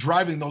 So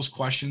driving those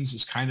questions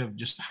is kind of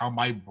just how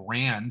my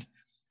brand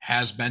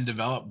has been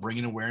developed,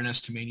 bringing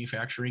awareness to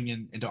manufacturing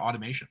and into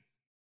automation.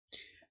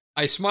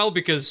 I smile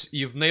because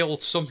you've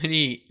nailed so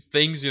many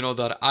things,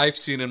 that I've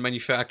seen in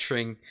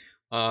manufacturing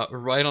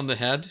right on the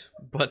head.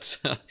 But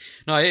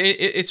no,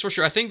 it's for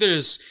sure. I think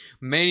there's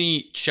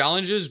many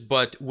challenges,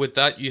 but with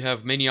that, you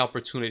have many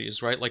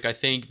opportunities, right? Like, I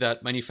think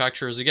that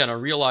manufacturers, again, are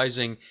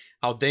realizing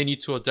how they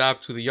need to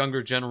adapt to the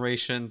younger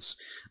generations.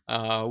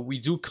 We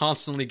do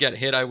constantly get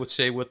hit, I would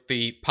say, with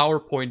the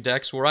PowerPoint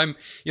decks where I'm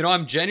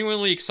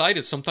genuinely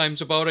excited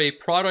sometimes about a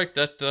product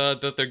that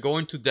they're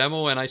going to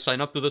demo, and I sign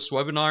up to this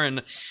webinar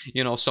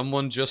and,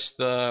 someone just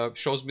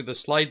shows me the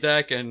slide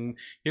deck and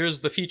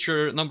here's the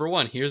feature number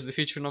 1, here's the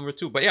feature number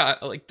 2. But yeah,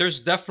 like, there's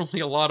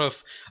definitely a lot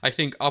of, I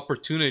think,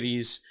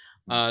 opportunities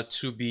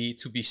to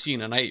be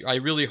seen. And I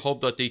really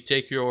hope that they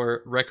take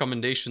your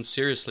recommendations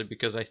seriously,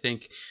 because I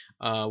think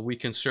we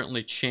can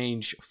certainly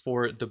change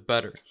for the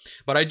better.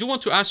 But I do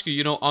want to ask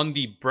you, on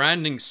the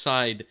branding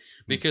side,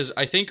 because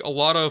I think a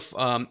lot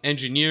of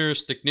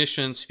engineers,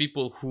 technicians,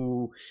 people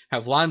who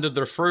have landed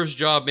their first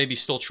job, maybe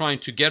still trying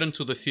to get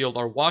into the field,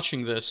 are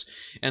watching this.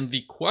 And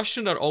the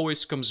question that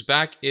always comes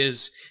back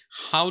is,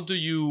 how do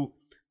you,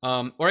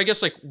 or I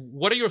guess, like,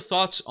 what are your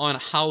thoughts on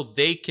how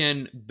they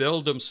can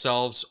build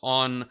themselves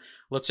on,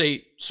 let's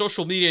say,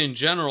 social media in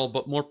general,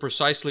 but more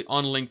precisely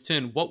on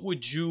LinkedIn? What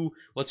would you,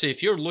 let's say,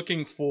 if you're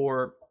looking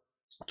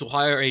to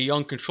hire a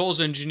young controls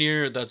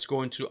engineer that's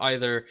going to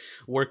either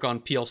work on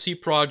PLC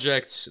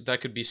projects, that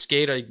could be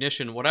SCADA,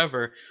 ignition,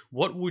 whatever,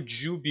 what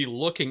would you be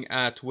looking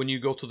at when you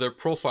go to their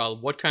profile?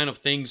 What kind of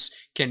things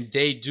can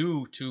they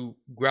do to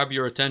grab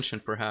your attention,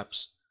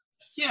 perhaps?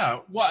 Yeah,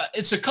 well,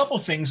 it's a couple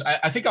things.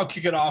 I think I'll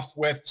kick it off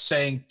with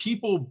saying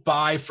people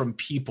buy from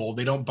people.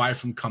 They don't buy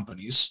from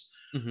companies.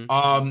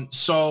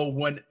 So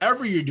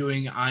whenever you're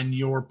doing on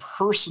your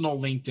personal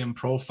LinkedIn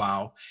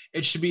profile,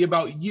 it should be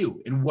about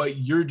you and what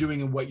you're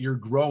doing and what you're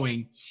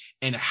growing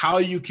and how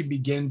you can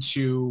begin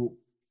to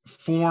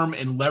form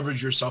and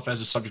leverage yourself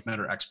as a subject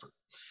matter expert.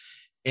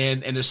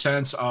 And in a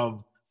sense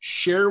of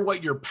share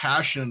what you're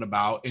passionate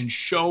about and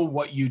show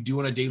what you do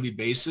on a daily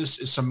basis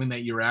is something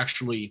that you're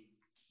actually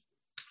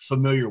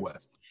familiar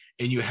with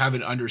and you have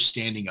an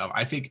understanding of.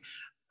 I think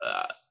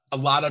a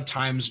lot of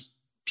times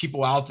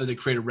people out there, they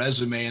create a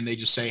resume and they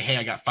just say, hey,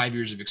 I got 5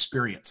 years of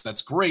experience.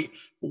 That's great.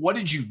 But what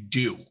did you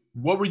do?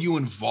 What were you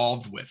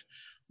involved with?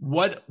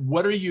 What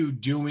are you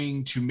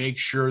doing to make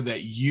sure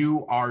that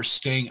you are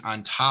staying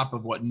on top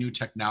of what new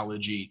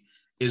technology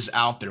is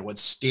out there, what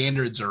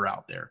standards are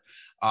out there?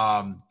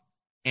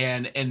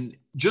 And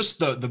just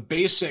the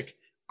basic,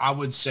 I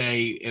would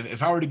say,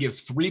 if I were to give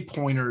 3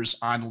 pointers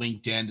on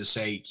LinkedIn to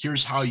say,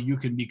 here's how you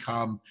can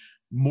become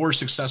more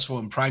successful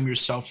and prime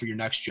yourself for your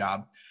next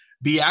job.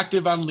 Be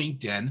active on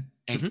LinkedIn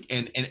and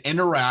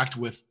interact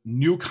with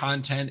new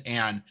content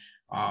and,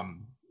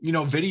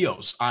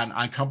 videos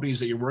on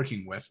companies that you're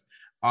working with.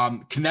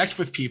 Connect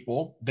with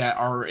people that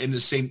are in the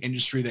same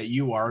industry that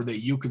you are, that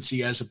you could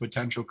see as a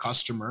potential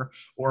customer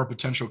or a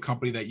potential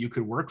company that you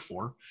could work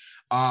for.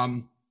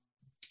 And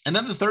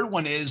then the third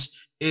one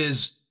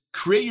is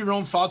create your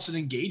own thoughts and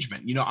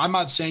engagement. I'm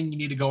not saying you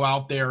need to go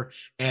out there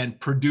and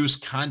produce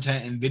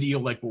content and video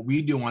like what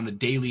we do on a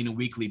daily and a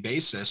weekly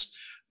basis,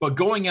 but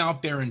going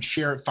out there and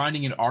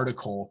finding an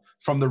article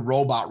from the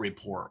Robot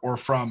Report or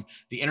from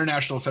the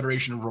International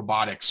Federation of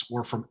Robotics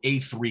or from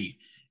A3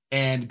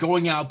 and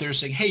going out there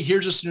saying, hey,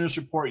 here's a news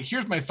report.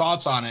 Here's my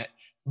thoughts on it.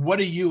 What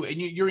are you? And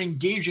you're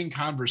engaging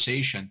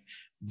conversation.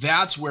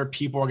 That's where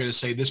people are going to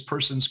say this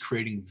person's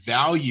creating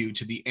value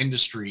to the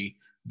industry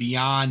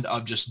beyond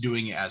of just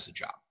doing it as a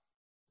job.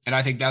 And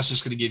I think that's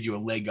just going to give you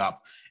a leg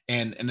up.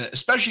 And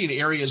especially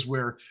in areas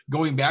where,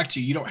 going back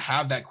to, you don't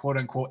have that quote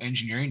unquote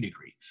engineering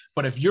degree.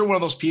 But if you're one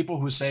of those people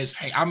who says,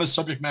 hey, I'm a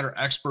subject matter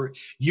expert,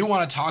 you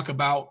want to talk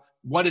about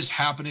what is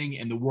happening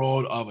in the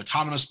world of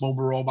autonomous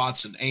mobile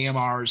robots and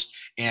AMRs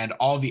and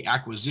all the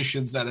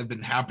acquisitions that have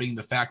been happening,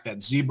 the fact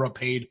that Zebra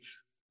paid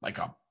like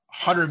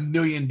 $100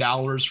 million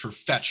for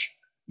Fetch,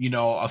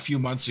 a few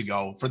months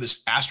ago for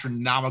this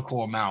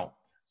astronomical amount.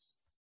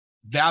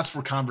 That's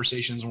where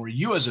conversations where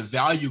you as a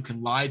value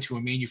can lie to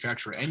a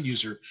manufacturer end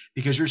user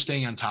because you're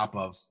staying on top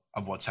of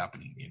what's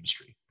happening in the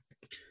industry.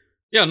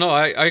 Yeah, no,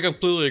 I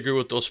completely agree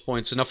with those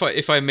points. And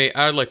if I may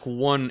add like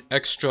one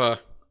extra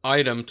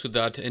item to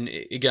that, and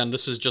again,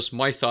 this is just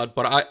my thought,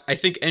 but I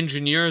think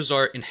engineers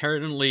are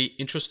inherently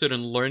interested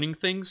in learning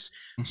things.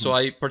 Mm-hmm. So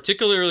I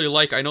particularly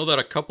I know that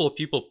a couple of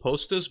people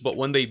post this, but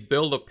when they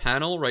build a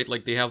panel, right,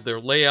 like they have their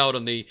layout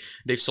and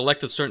they've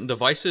selected certain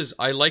devices,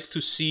 I like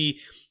to see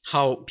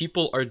how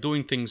people are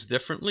doing things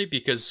differently,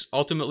 because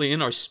ultimately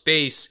in our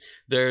space,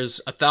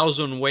 there's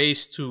 1,000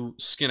 ways to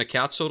skin a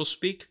cat, so to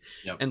speak.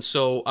 Yep. And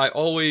so I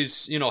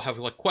always, have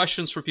like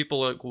questions for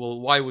people like, well,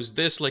 why was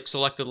this like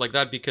selected like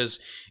that? Because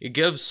it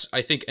gives,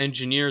 I think,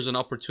 engineers an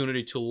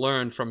opportunity to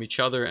learn from each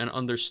other and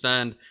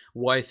understand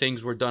why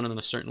things were done in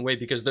a certain way,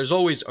 because there's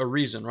always a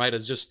reason, right?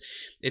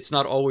 It's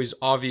not always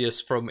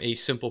obvious from a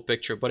simple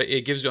picture, but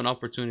it gives you an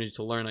opportunity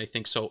to learn, I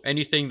think. So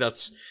anything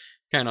that's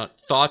kind of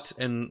thought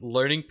and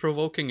learning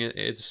provoking,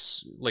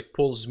 it's like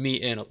pulls me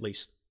in, at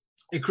least.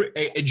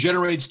 It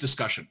generates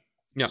discussion.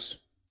 Yes.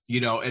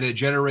 And it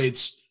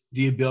generates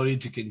the ability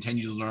to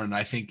continue to learn.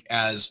 I think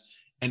as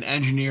an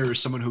engineer or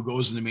someone who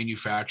goes into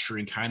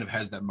manufacturing kind of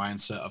has that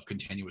mindset of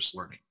continuous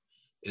learning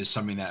is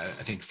something that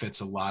I think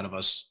fits a lot of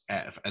us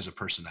as a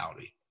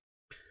personality.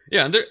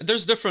 Yeah, and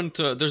there's different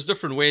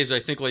ways. I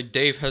think like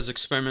Dave has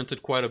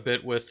experimented quite a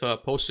bit with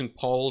posting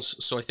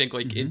polls. So I think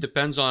like it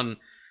depends on,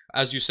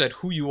 as you said,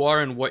 who you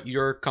are and what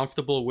you're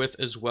comfortable with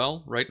as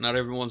well, right? Not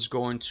everyone's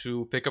going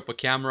to pick up a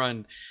camera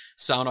and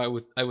sound,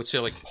 I would say,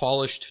 like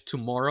polished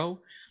tomorrow.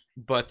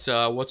 But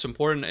what's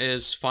important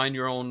is find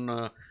your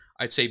own,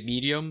 I'd say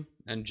medium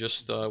and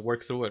just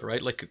work through it,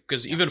 right? Like,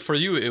 because even for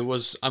you, it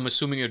was, I'm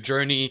assuming, a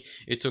journey.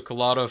 It took a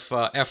lot of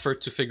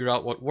effort to figure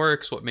out what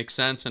works, what makes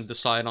sense, and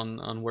decide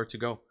on where to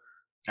go.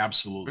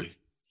 Absolutely.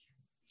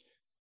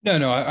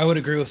 No, I would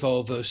agree with all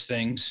of those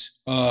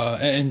things.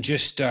 And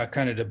just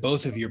kind of to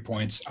both of your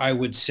points, I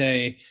would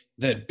say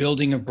that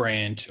building a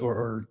brand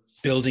or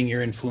building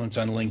your influence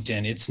on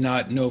LinkedIn, it's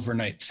not an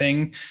overnight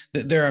thing.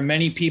 There are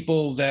many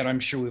people that I'm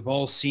sure we've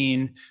all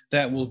seen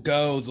that will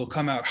they'll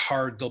come out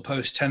hard, they'll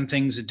post 10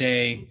 things a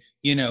day,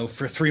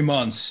 for 3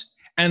 months.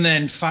 And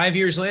then 5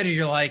 years later,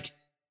 you're like,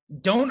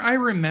 don't I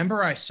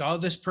remember I saw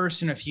this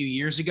person a few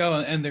years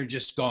ago, and they're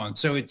just gone.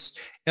 So it's,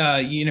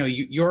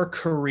 your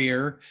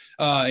career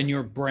and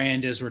your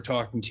brand, as we're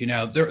talking to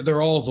now,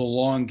 they're all the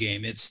long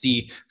game. It's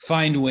the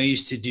find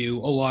ways to do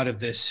a lot of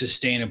this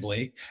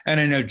sustainably. And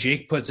I know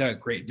Jake puts out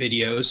great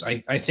videos.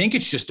 I think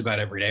it's just about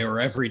every day or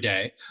every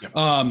day.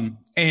 Yep.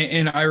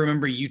 And I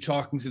remember you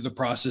talking through the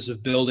process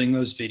of building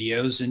those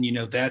videos. And,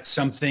 that's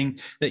something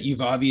that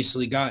you've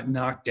obviously got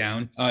knocked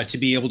down to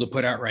be able to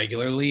put out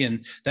regularly.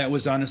 And that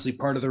was honestly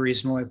part of the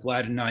reason why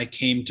Vlad and I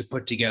came to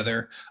put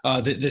together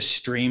this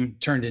stream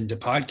turned into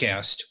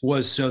podcast,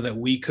 was so that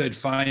we could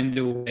find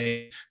a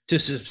way to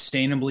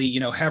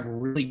sustainably, have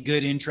really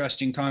good,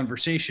 interesting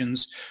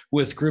conversations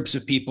with groups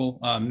of people,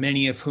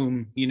 many of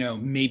whom,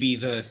 maybe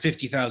the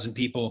 50,000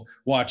 people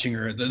watching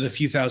or the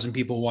few thousand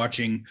people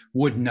watching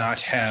would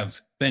not have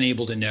been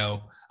able to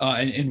know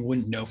and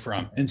wouldn't know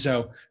from. And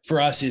so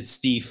for us, it's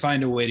the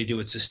find a way to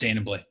do it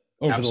sustainably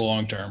over the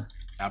long term.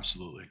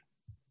 Absolutely.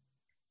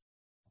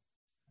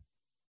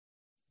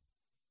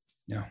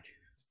 Yeah.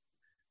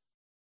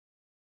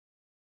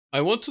 I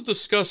want to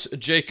discuss,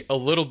 Jake, a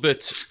little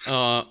bit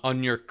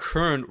on your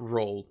current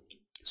role.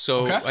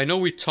 So okay. I know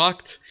we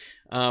talked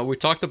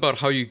about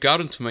how you got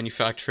into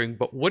manufacturing,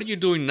 but what are you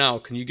doing now?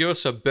 Can you give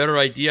us a better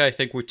idea? I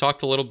think we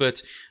talked a little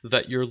bit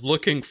that you're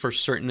looking for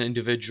certain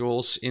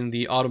individuals in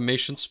the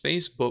automation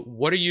space, but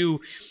what are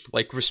you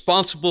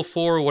responsible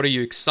for? What are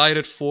you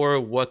excited for?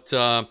 What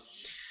are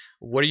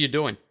you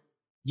doing?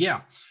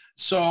 Yeah.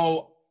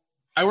 So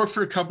I work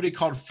for a company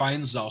called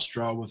Fine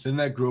Zelstra. Within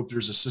that group,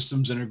 there's a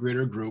systems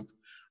integrator group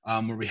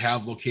where we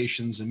have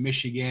locations in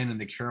Michigan and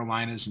the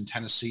Carolinas and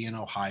Tennessee and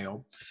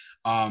Ohio.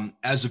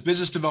 As a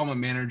business development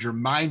manager,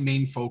 my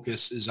main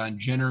focus is on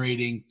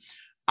generating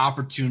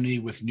opportunity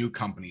with new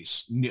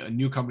companies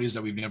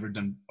that we've never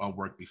done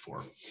work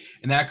before.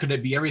 And that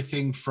could be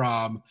everything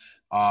from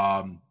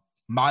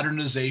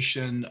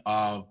modernization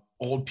of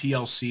old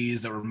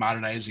PLCs that we're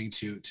modernizing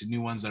to new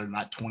ones that are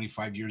not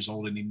 25 years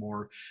old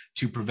anymore,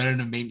 to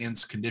preventative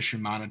maintenance,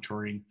 condition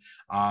monitoring,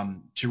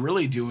 to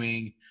really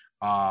doing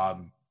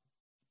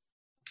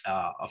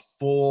a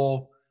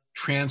full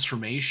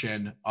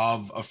transformation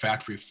of a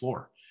factory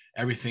floor.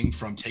 Everything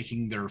from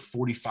taking their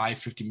 45,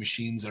 50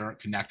 machines that aren't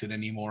connected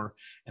anymore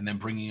and then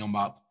bringing them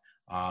up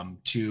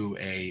to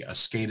a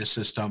SCADA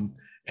system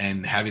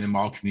and having them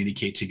all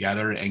communicate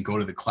together and go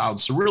to the cloud.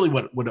 So really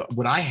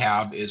what I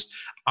have is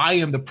I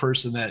am the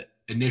person that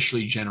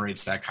initially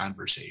generates that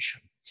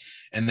conversation.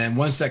 And then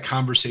once that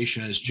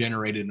conversation is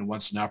generated and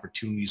once an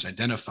opportunity is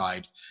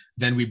identified,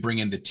 then we bring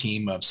in the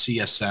team of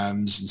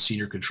CSMs and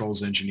senior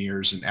controls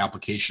engineers and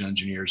application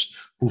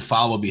engineers who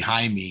follow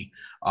behind me,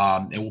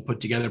 and we'll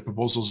put together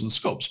proposals and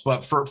scopes.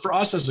 But for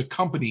us as a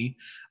company,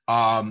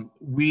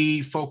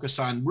 we focus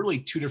on really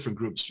two different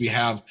groups. We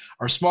have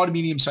our small to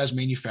medium-sized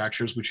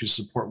manufacturers, which we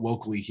support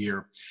locally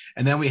here.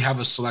 And then we have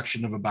a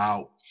selection of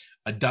about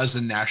a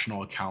dozen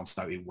national accounts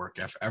that we work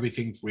at,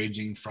 everything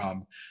ranging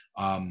from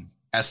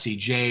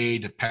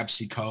SCJ to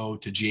PepsiCo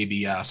to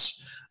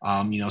JBS,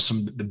 some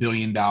of the $1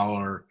 billion,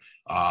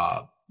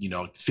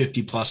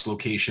 50 plus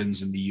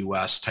locations in the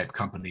US type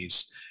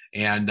companies,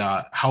 and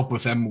help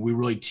with them. We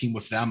really team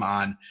with them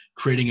on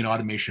creating an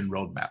automation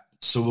roadmap.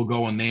 So we'll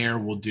go in there,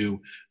 we'll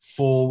do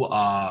full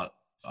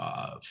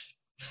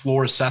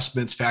floor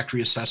assessments,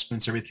 factory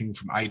assessments, everything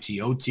from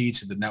IT, OT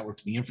to the network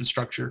to the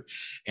infrastructure.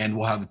 And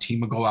we'll have a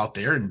team go out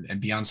there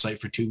and be on site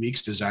for 2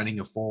 weeks,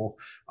 designing a full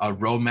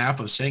roadmap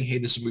of saying, hey,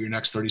 this is what your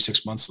next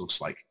 36 months looks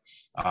like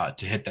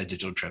to hit that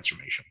digital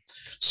transformation.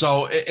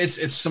 So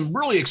it's some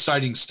really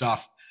exciting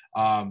stuff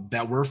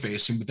that we're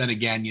facing. But then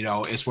again,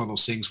 it's one of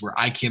those things where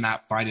I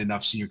cannot find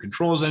enough senior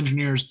controls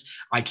engineers.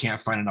 I can't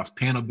find enough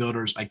panel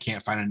builders. I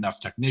can't find enough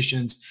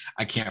technicians.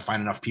 I can't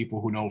find enough people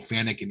who know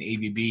FANUC and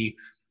ABB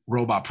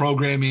robot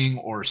programming,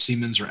 or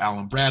Siemens or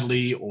Allen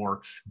Bradley,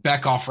 or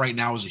Beckhoff right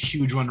now is a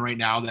huge one right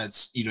now.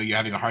 That's, you're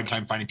having a hard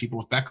time finding people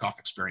with Beckhoff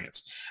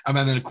experience. And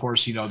then of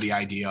course, the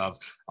idea of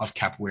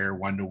Kepware,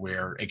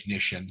 Wonderware,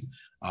 Ignition,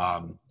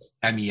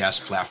 MES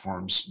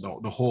platforms,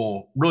 the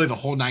whole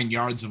 9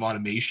 yards of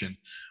automation,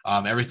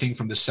 everything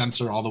from the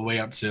sensor all the way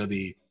up to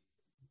the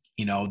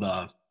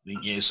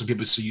some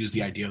people still use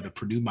the idea of the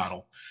Purdue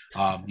model,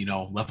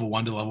 level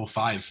 1 to level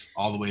 5,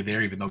 all the way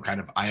there, even though kind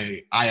of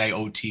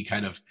IIoT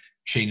kind of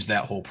changed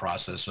that whole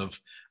process of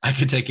I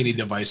could take any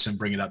device and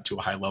bring it up to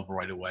a high level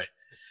right away.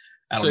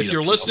 So if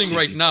you're listening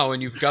right now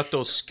and you've got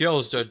those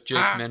skills that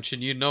Jake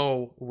mentioned, you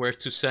know where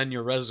to send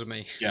your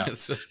resume. Yeah.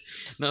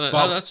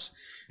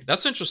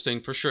 That's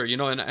interesting for sure.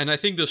 And I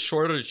think the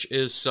shortage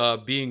is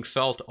being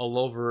felt all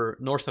over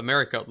North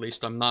America, at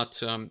least. I'm not,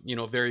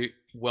 very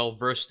well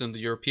versed in the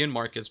European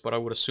markets, but I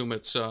would assume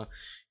it's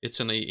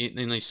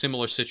in a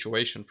similar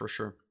situation for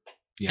sure.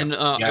 Yeah. And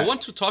I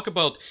want to talk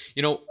about,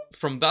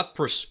 from that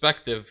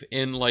perspective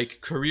in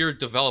like career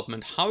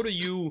development, how do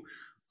you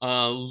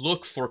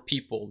look for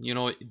people?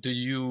 Do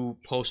you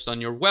post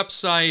on your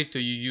website? Do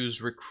you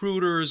use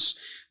recruiters?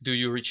 Do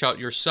you reach out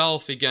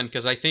yourself? Again,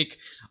 because I think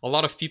a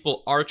lot of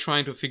people are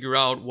trying to figure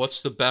out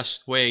what's the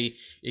best way,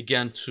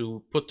 again,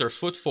 to put their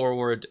foot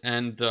forward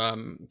and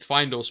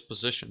find those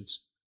positions.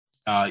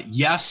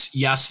 Yes,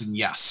 and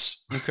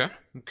yes.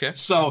 Okay.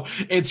 So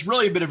it's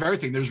really a bit of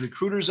everything. There's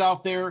recruiters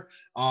out there.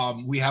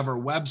 We have our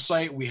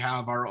website. We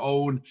have our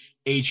own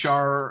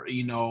HR.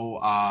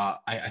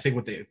 I think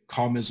what they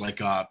call them is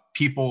like a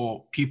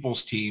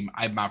people's team.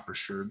 I'm not for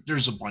sure.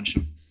 There's a bunch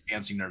of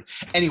fancy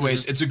nerds.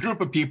 Anyways, it's a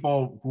group of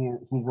people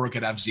who work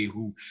at FZ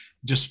who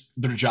just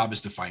their job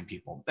is to find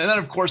people. And then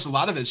of course a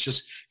lot of it's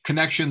just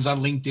connections on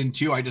LinkedIn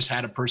too. I just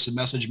had a person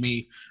message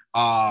me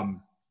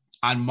on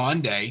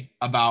Monday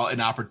about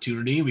an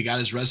opportunity. We got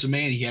his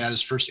resume and he had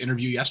his first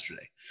interview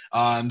yesterday.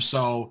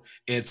 So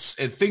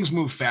things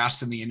move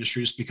fast in the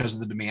industry just because of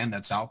the demand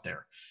that's out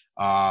there.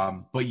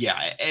 But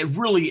yeah,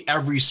 really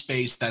every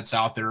space that's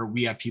out there,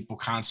 we have people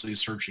constantly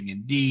searching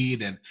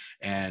Indeed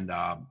and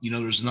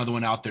there's another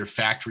one out there,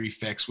 Factory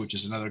Fix, which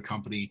is another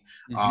company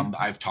that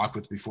I've talked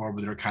with before,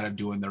 where they're kind of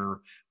doing their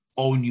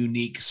own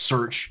unique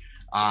search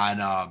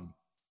on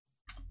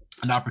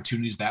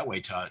opportunities that way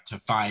to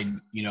find,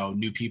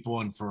 new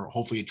people and for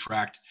hopefully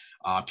attract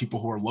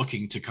people who are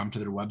looking to come to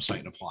their website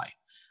and apply.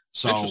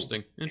 So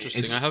interesting.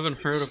 I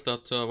haven't heard of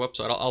that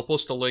website. I'll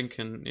post a link,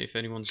 and if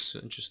anyone's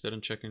interested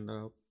in checking that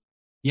out.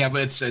 Yeah,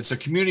 but it's a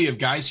community of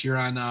guys here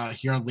on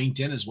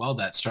LinkedIn as well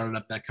that started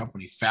up that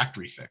company,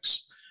 Factory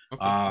Fix.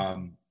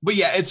 Okay. But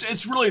yeah,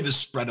 it's really the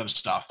spread of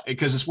stuff,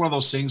 because it's one of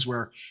those things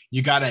where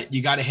you gotta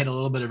hit a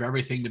little bit of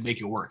everything to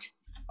make it work.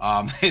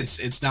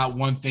 It's not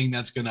one thing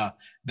that's gonna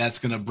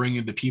bring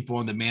in the people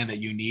and the man that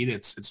you need.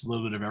 It's a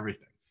little bit of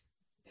everything.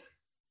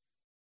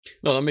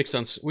 No, that makes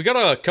sense. We got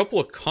a couple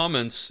of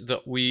comments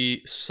that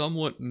we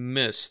somewhat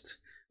missed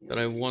that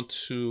I want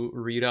to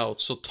read out.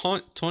 So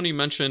Tony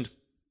mentioned,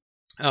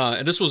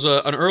 and this was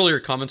an earlier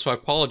comment, so I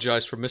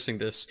apologize for missing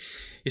this.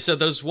 He said,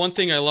 "There's one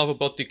thing I love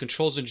about the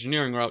controls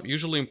engineering route.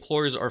 Usually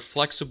employers are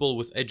flexible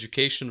with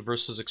education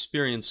versus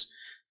experience.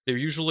 They're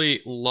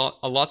usually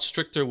a lot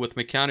stricter with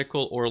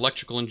mechanical or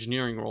electrical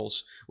engineering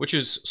roles, which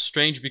is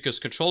strange because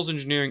controls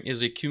engineering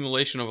is a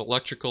accumulation of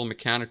electrical,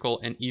 mechanical,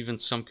 and even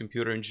some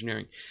computer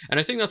engineering." And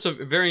I think that's a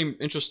very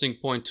interesting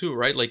point too,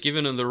 right? Like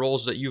even in the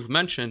roles that you've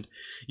mentioned,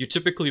 you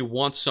typically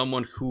want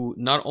someone who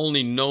not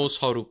only knows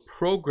how to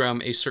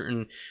program a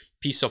certain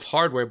piece of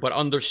hardware, but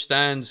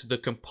understands the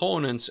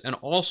components and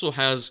also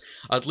has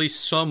at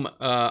least some,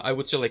 I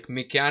would say, like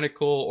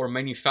mechanical or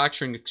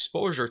manufacturing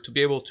exposure to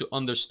be able to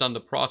understand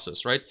the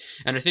process, right?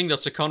 And I think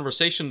that's a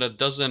conversation that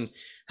doesn't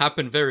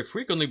happen very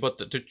frequently, but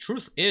the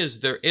truth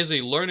is there is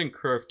a learning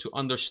curve to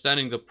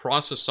understanding the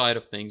process side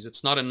of things.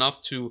 It's not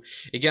enough to,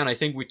 again, I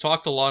think we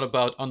talked a lot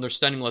about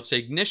understanding, let's say,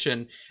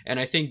 ignition, and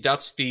I think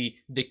that's the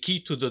key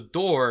to the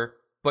door.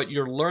 But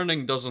your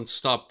learning doesn't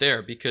stop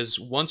there, because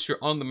once you're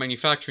on the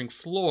manufacturing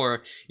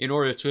floor, in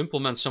order to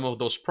implement some of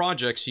those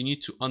projects, you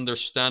need to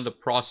understand the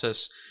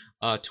process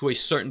to a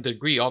certain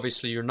degree.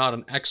 Obviously, you're not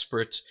an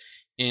expert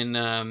in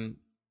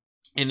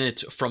it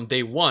from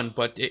day one,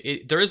 but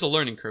there is a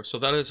learning curve. So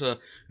that is a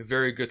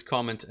very good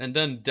comment. And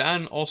then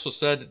Dan also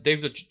said,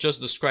 "Dave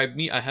just described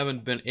me. I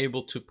haven't been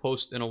able to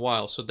post in a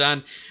while." So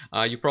Dan,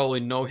 you probably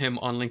know him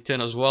on LinkedIn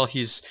as well.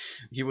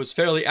 He was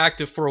fairly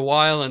active for a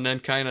while and then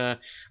kind of,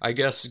 I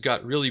guess,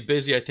 got really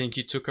busy. I think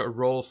he took a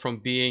role from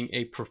being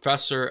a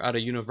professor at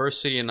a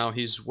university, and now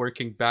he's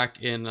working back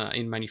in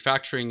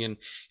manufacturing in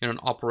an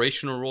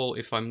operational role,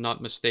 if I'm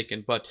not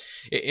mistaken. But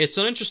it's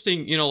an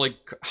interesting, like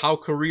how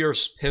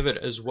careers pivot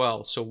as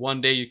well. So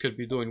one day you could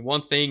be doing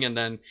one thing, and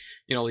then,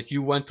 like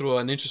you went through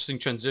an interesting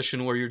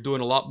transition where you're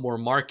doing a lot more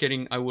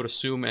marketing, I would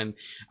assume, and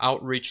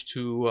outreach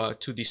to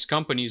these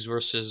companies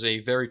versus a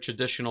very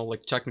traditional,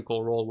 like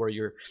technical role where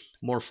you're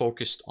more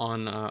focused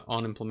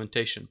on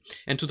implementation.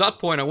 And to that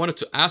point, I wanted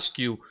to ask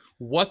you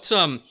what,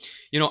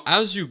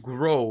 as you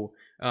grow,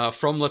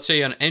 from, let's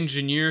say, an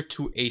engineer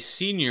to a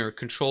senior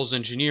controls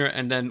engineer,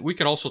 and then we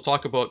can also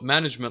talk about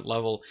management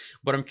level,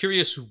 but I'm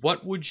curious,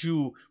 what would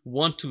you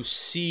want to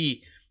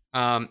see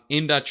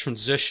in that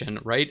transition,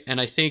 right? And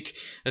I think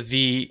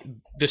the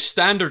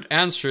standard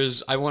answer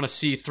is, I want to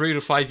see 3 to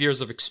 5 years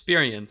of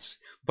experience,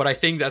 but I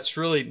think that's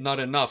really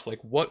not enough.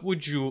 Like, what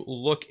would you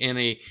look in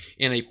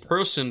a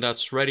person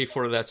that's ready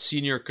for that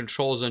senior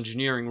controls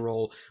engineering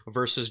role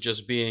versus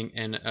just being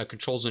a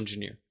controls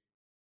engineer?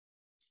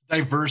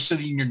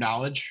 Diversity in your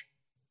knowledge.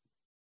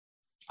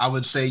 I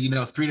would say,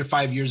 3 to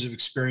 5 years of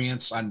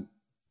experience on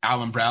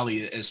Allen Bradley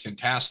is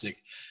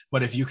fantastic.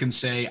 But if you can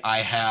say, I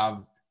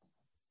have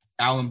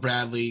Allen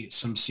Bradley,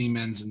 some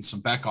Siemens, and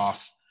some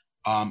Beckhoff,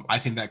 I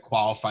think that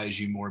qualifies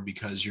you more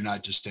because you're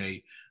not just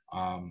a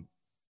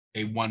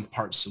one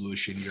part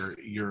solution.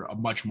 You're a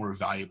much more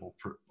valuable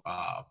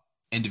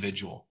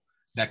individual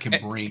that can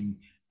bring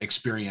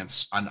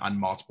experience on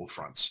multiple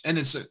fronts. And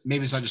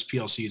maybe it's not just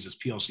PLCs, it's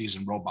PLCs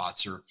and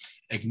robots or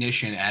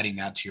ignition, adding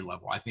that to your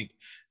level. I think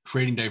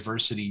creating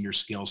diversity in your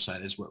skill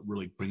set is what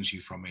really brings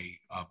you from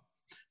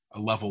a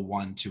level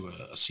 1 to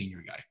a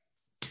senior guy.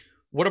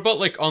 What about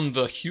like on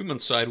the human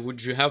side?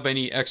 Would you have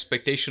any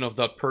expectation of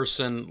that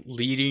person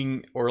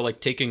leading or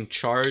like taking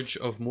charge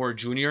of more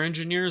junior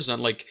engineers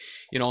and like,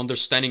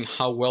 understanding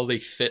how well they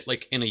fit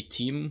like in a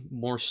team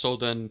more so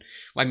than,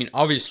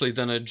 obviously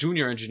than a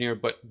junior engineer,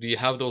 but do you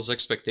have those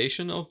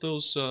expectations of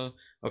those,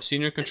 of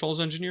senior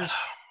controls engineers?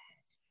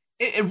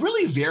 It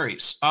really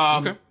varies.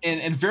 Okay.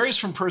 And varies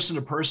from person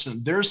to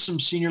person. There's some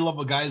senior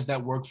level guys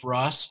that work for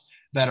us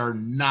that are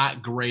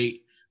not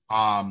great,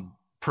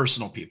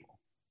 personal people.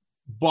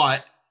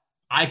 But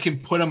I can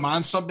put them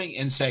on something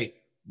and say,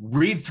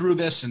 read through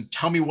this and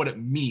tell me what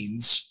it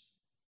means.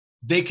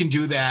 They can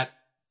do that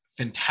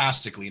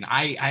fantastically. And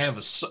I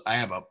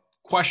have a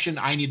question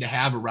I need to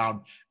have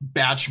around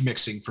batch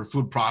mixing for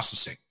food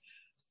processing.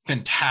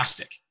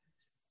 Fantastic.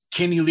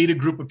 Can he lead a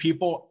group of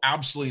people?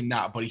 Absolutely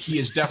not. But he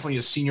is definitely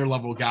a senior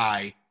level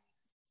guy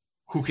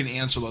who can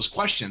answer those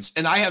questions.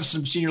 And I have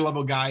some senior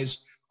level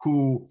guys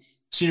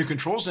senior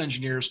controls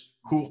engineers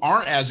who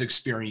aren't as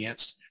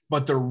experienced,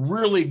 but they're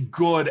really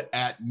good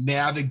at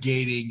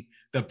navigating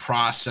the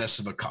process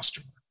of a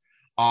customer.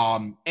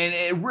 And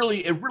it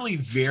really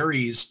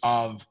varies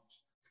of,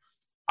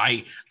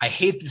 I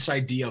hate this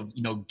idea of,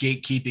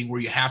 gatekeeping where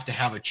you have to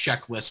have a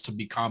checklist to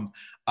become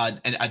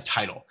a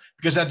title,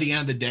 because at the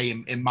end of the day,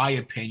 in my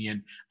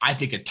opinion, I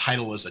think a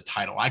title is a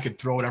title. I could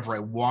throw whatever I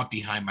want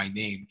behind my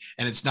name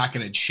and it's not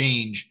going to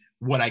change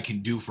what I can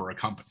do for a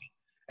company.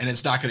 And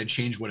it's not going to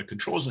change what a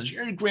controls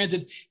engineer. And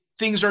granted,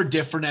 things are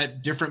different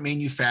at different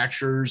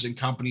manufacturers and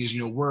companies.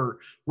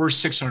 We're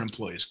 600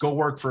 employees. Go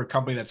work for a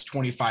company that's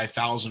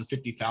 25,000,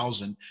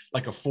 50,000,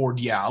 like a Ford.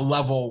 Yeah, a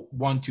level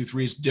 1, 2,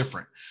 3 is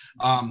different.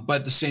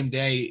 But at the same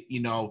day,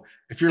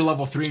 if you're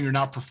level 3 and you're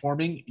not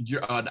performing,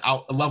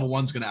 a level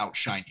 1's going to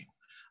outshine you.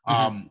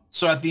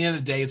 So at the end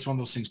of the day, it's one of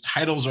those things.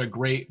 Titles are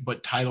great,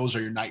 but titles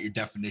are not your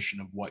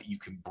definition of what you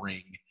can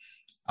bring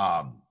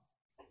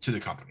to the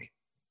company.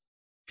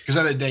 Because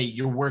at the end of the day,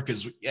 your work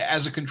is,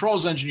 as a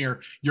controls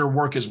engineer, your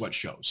work is what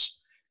shows.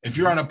 If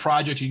you're on a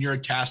project and you're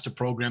tasked to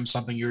program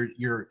something,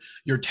 you're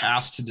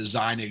tasked to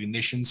design an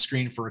ignition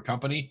screen for a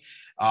company,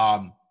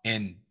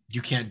 and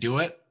you can't do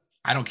it.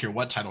 I don't care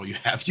what title you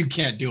have, you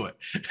can't do it.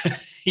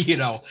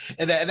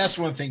 And that's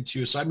one thing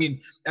too. So, at the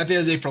end of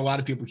the day, for a lot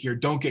of people here,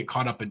 don't get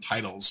caught up in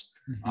titles.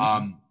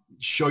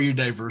 Show your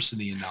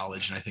diversity and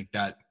knowledge. And I think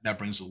that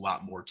brings a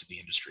lot more to the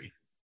industry.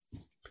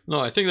 No,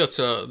 I think that's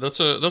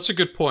a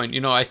good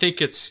point. I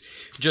think it's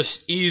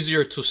just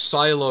easier to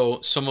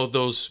silo some of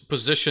those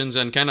positions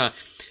and kind of,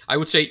 I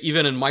would say,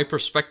 even in my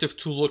perspective,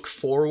 to look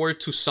forward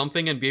to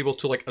something and be able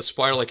to like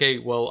aspire, like, hey,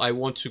 well, I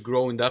want to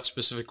grow in that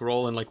specific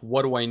role, and like,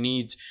 what do I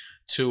need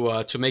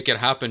to make it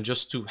happen?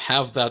 Just to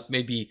have that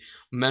maybe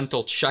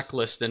mental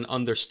checklist and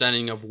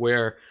understanding of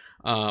where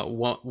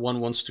one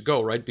wants to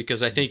go, right?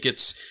 Because I think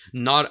it's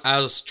not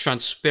as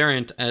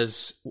transparent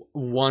as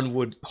one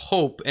would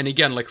hope. And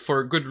again, like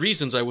for good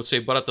reasons, I would say,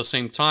 but at the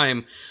same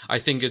time, I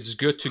think it's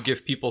good to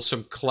give people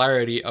some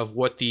clarity of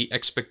what the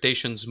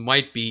expectations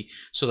might be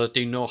so that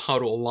they know how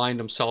to align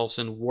themselves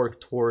and work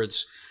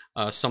towards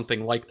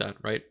something like that,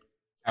 right?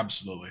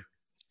 Absolutely.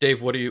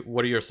 Dave, what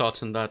are your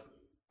thoughts on that?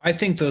 I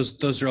think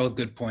those are all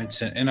good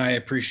points, and I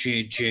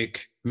appreciate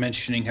Jake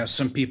mentioning how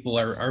some people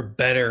are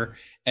better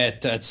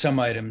at some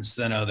items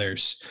than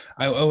others.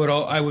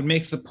 I would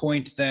make the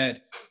point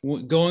that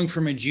going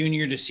from a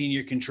junior to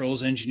senior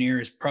controls engineer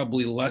is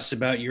probably less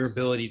about your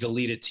ability to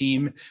lead a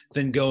team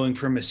than going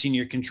from a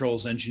senior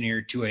controls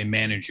engineer to a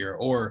manager,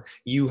 or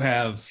you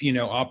have,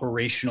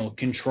 operational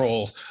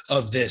control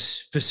of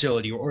this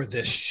facility or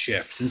this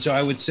shift. And so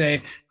I would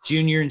say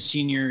junior and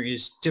senior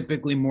is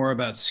typically more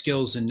about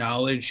skills and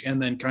knowledge,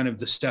 and then kind of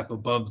the step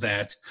above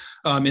that,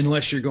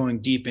 unless you're going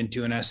deep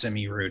into an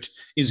SME route,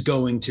 is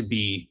going to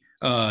be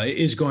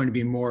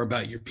more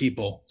about your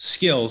people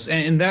skills.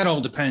 And that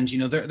all depends.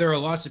 There are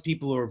lots of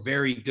people who are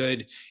very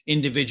good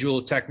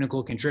individual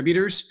technical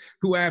contributors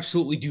who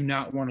absolutely do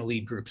not want to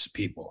lead groups of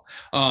people.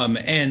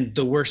 And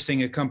the worst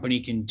thing a company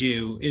can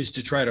do is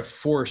to try to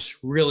force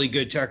really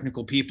good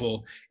technical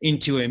people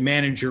into a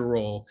manager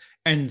role,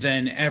 and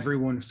then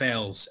everyone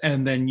fails.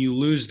 And then you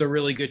lose the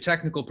really good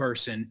technical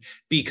person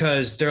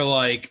because they're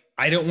like,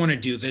 I don't want to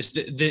do this.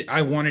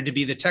 I wanted to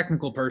be the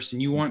technical person.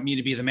 You want me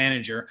to be the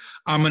manager.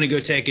 I'm going to go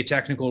take a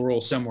technical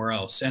role somewhere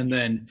else. And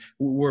then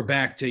we're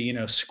back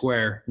to,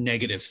 square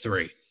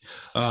 -3.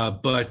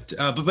 But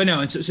no.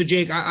 And so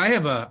Jake,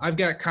 I've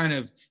got kind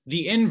of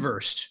the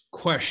inverse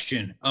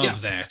question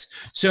of that.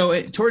 So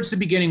towards the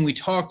beginning, we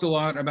talked a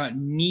lot about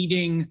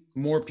needing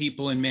more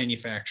people in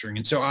manufacturing.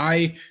 And so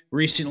I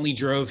recently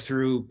drove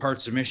through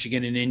parts of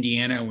Michigan and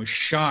Indiana and was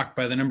shocked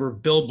by the number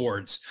of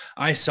billboards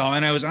I saw.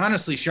 And I was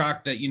honestly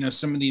shocked that,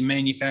 some of the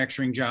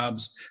manufacturing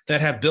jobs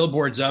that have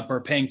billboards up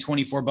are paying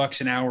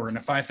 $24 an hour and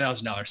a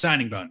 $5,000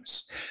 signing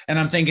bonus. And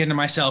I'm thinking to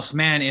myself,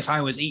 man, if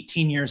I was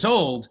 18 years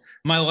old,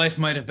 my life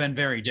might have been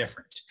very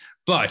different.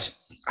 But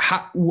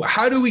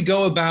how do we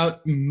go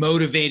about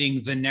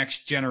motivating the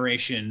next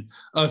generation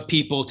of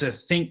people to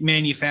think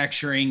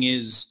manufacturing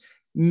is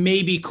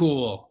maybe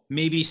cool,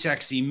 maybe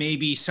sexy,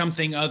 maybe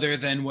something other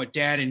than what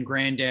dad and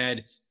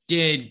granddad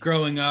did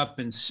growing up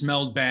and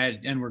smelled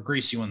bad and were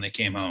greasy when they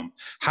came home?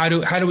 How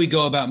do we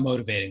go about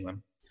motivating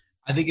them?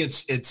 I think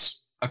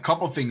it's a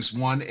couple things.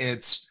 One,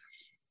 it's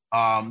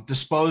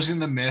disposing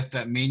the myth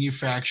that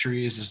manufacturing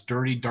is this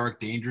dirty, dark,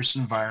 dangerous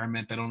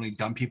environment that only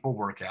dumb people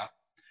work at.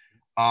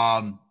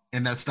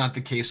 And that's not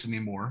the case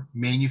anymore.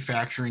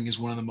 Manufacturing is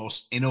one of the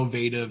most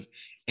innovative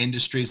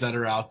industries that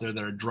are out there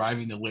that are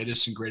driving the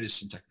latest and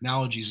greatest in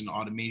technologies and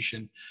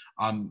automation,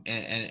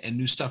 and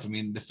new stuff. I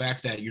mean, the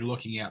fact that you're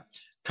looking at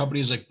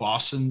companies like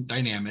Boston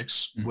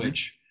Dynamics,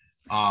 which,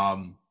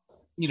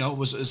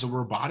 is a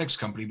robotics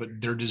company, but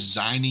they're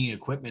designing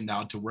equipment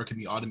now to work in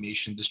the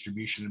automation,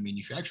 distribution, and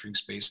manufacturing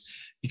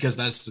space because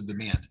that's the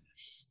demand.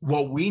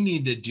 What we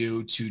need to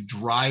do to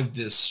drive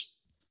this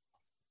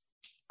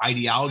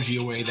ideology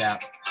away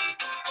that,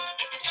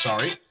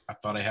 sorry, I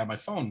thought I had my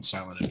phone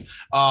silenced.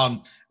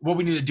 What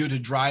we need to do to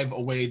drive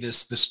away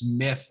this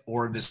myth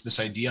or this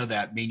idea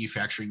that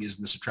manufacturing is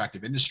this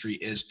attractive industry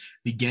is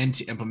begin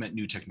to implement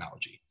new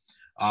technology.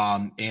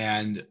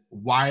 And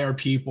why are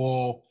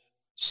people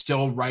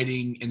still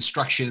writing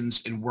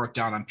instructions and work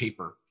down on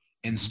paper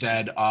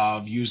instead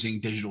of using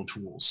digital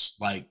tools?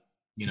 Like,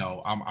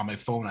 on my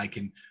phone, I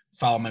can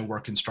follow my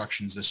work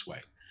instructions this way.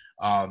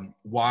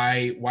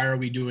 Why are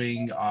we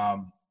doing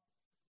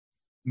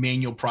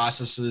manual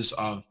processes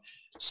of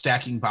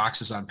stacking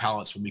boxes on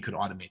pallets when we could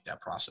automate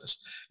that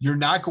process? You're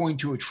not going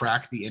to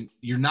attract the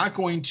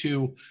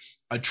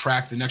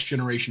next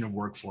generation of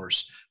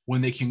workforce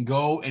when they can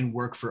go and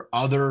work for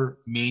other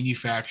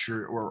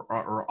manufacturer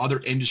or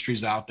other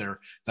industries out there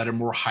that are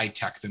more high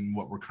tech than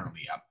what we're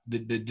currently at.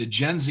 The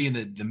Gen Z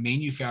and the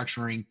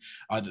manufacturing,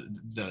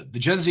 the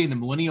Gen Z and the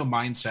millennial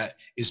mindset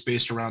is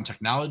based around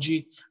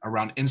technology,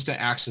 around instant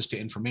access to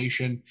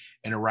information,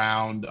 and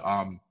around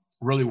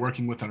really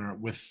working within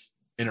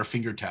our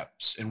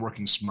fingertips and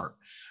working smart.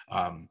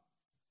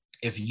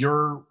 If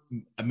you're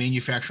a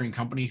manufacturing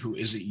company who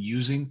isn't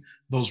using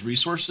those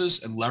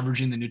resources and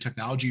leveraging the new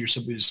technology, you're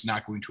simply just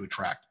not going to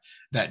attract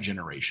that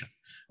generation.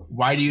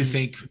 Why do you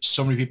think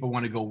so many people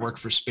want to go work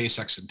for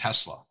SpaceX and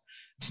Tesla?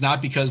 It's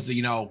not because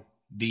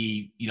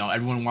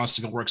everyone wants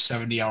to go work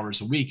 70 hours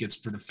a week. It's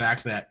for the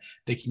fact that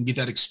they can get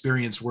that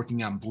experience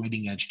working on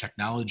bleeding edge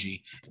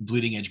technology and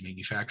bleeding edge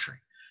manufacturing.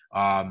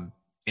 And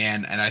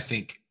I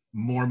think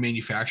more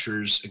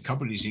manufacturers and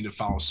companies need to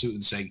follow suit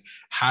and saying,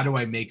 how do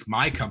I make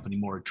my company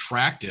more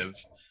attractive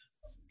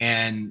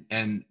and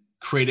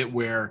create it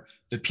where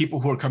the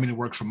people who are coming to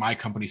work for my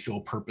company feel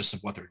a purpose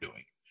of what they're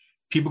doing?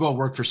 People go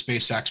work for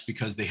SpaceX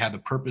because they have the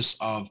purpose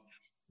of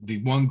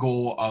the one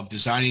goal of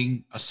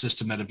designing a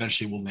system that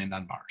eventually will land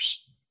on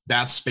Mars.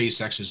 That's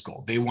SpaceX's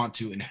goal. They want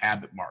to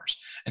inhabit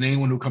Mars. And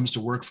anyone who comes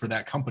to work for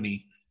that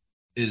company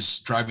is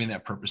driving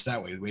that purpose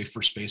that way. The way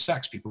for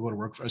SpaceX, people go to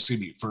work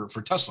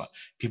for Tesla.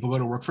 People go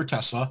to work for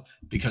Tesla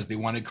because they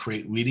want to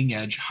create leading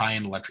edge,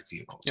 high-end electric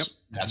vehicles. Yep.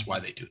 That's why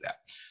they do that.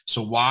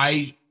 So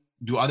why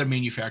do other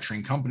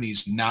manufacturing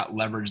companies not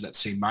leverage that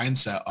same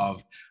mindset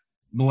of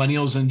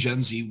millennials and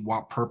Gen Z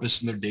want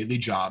purpose in their daily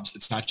jobs?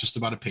 It's not just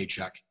about a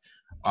paycheck.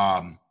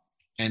 And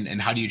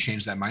how do you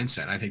change that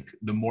mindset? And I think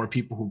the more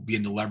people who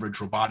begin to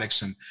leverage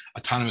robotics and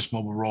autonomous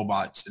mobile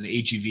robots and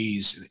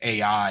AGVs and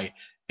AI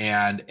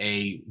and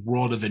a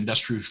world of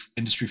industry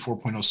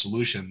 4.0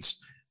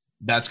 solutions,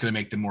 that's going to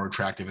make them more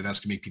attractive, and that's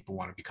going to make people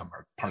want to become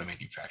part of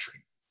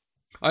manufacturing.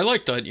 I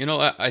like that.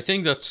 I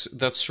think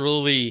that's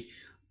really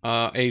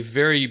a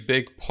very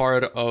big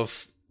part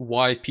of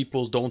why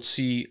people don't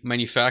see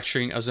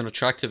manufacturing as an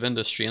attractive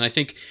industry. And I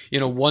think,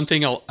 one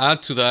thing I'll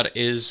add to that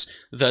is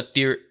that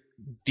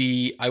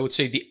I would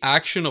say the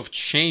action of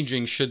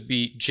changing should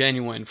be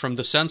genuine, from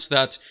the sense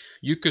that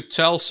you could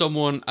tell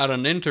someone at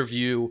an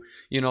interview,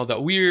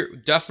 that we're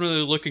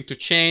definitely looking to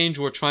change.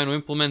 We're trying to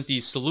implement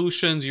these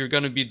solutions. You're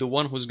going to be the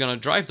one who's going to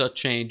drive that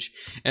change.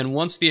 And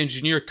once the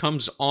engineer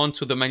comes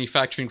onto the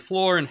manufacturing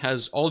floor and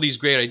has all these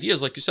great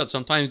ideas, like you said,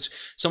 sometimes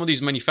some of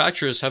these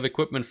manufacturers have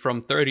equipment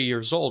from 30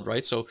 years old,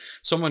 right? So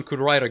someone could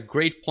write a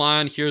great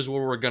plan. Here's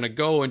where we're going to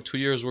go. In 2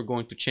 years, we're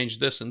going to change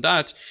this and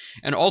that.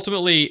 And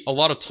ultimately, a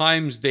lot of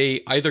times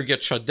they either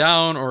get shut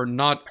down or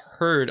not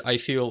heard, I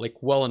feel like,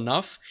 well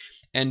enough.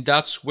 And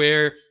that's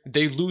where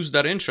they lose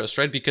that interest,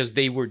 right? Because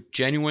they were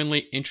genuinely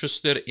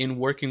interested in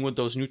working with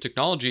those new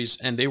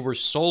technologies and they were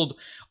sold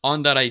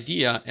on that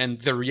idea. And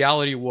the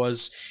reality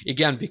was,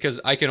 again, because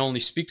I can only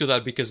speak to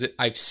that because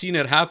I've seen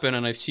it happen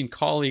and I've seen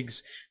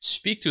colleagues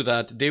speak to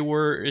that, they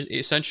were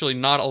essentially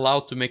not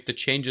allowed to make the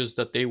changes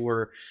that they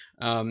were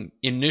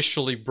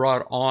initially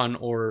brought on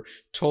or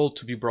told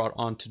to be brought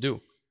on to do.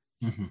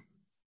 Mm-hmm.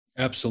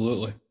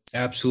 Absolutely.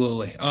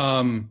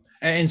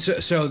 And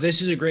so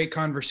this is a great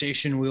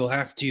conversation. We'll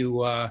have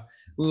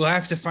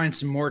to find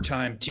some more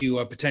time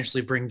to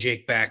potentially bring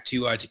Jake back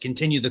to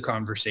continue the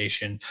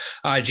conversation.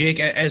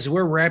 Jake, as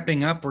we're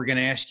wrapping up, we're going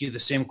to ask you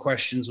the same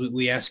questions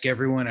we ask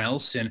everyone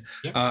else. And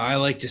I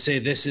like to say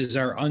this is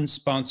our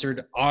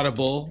unsponsored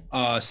Audible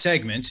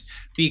segment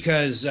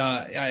because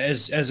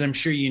as I'm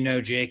sure you know,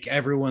 Jake,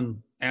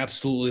 everyone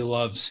absolutely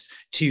loves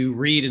to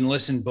read and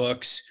listen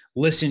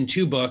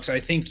to books. I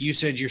think you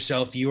said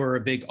yourself you are a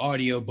big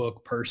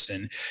audiobook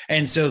person.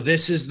 And so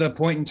this is the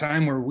point in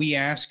time where we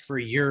ask for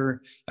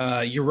your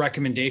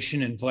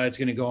recommendation, and Vlad's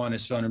going to go on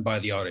his phone and buy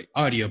the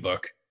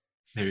audiobook.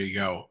 There you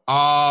go.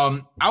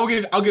 I'll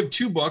give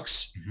two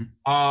books.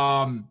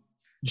 Mm-hmm.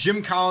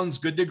 Jim Collins'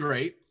 Good to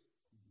Great,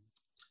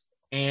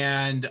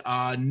 and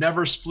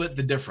Never Split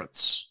the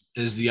Difference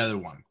is the other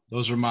one.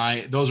 Those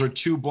are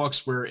two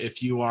books where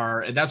if you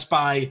are, and that's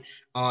by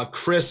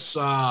Chris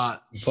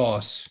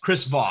Voss.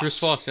 Chris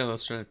Voss, yeah,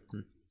 that's right.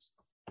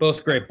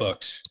 Both great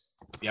books.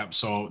 Yep.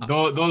 So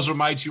those are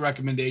my two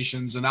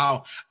recommendations, and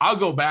I'll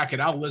go back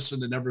and I'll listen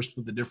to Never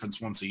Split the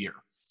Difference once a year.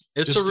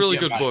 It's a really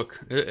good book.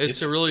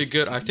 It's a really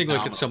good. I think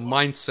like it's a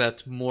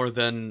mindset more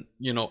than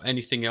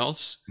anything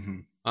else.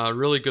 Mm-hmm.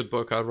 Really good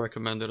book. I'd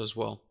recommend it as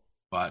well.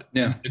 But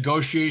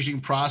negotiating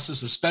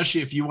process,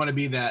 especially if you want to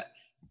be that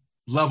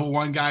level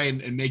one guy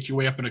and make your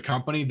way up in a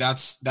company,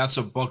 that's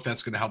a book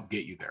that's going to help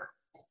get you there.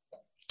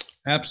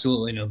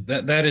 Absolutely. No,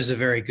 that is a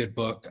very good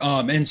book.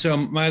 And so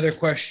my other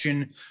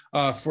question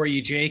for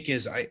you, Jake,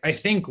 is I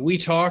think we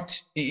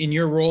talked in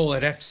your role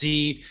at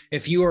FC,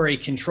 if you are a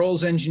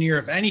controls engineer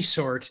of any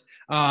sort,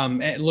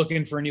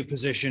 looking for a new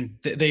position,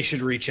 they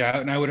should reach out.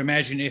 And I would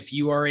imagine if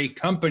you are a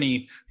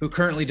company who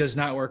currently does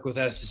not work with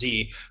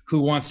FC,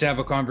 who wants to have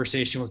a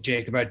conversation with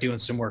Jake about doing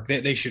some work,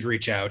 they should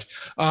reach out.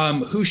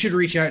 Who should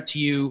reach out to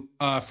you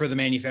for the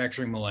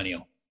manufacturing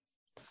millennial?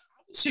 I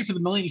would say for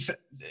the millennial,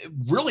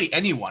 really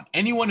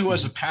anyone who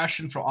has a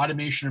passion for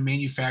automation or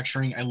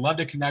manufacturing. I love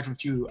to connect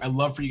with you. I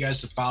love for you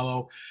guys to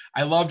follow.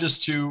 I love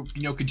just to,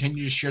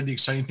 continue to share the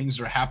exciting things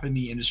that are happening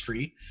in the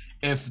industry.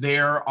 If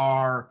there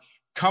are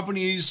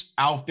companies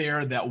out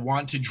there that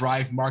want to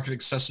drive market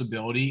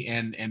accessibility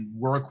and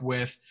work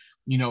with,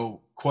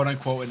 quote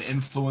unquote, an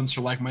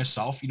influencer like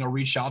myself,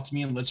 reach out to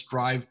me and let's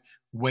drive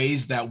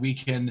ways that we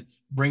can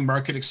bring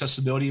market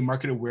accessibility and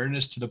market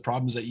awareness to the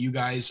problems that you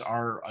guys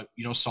are,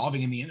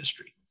 solving in the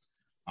industry.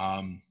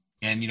 And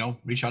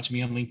reach out to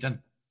me on LinkedIn.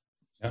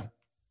 Yeah,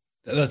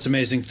 that's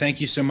amazing.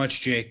 Thank you so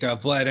much, Jake.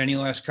 Vlad, any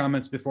last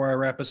comments before I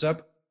wrap us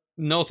up?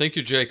 No, thank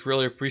you, Jake.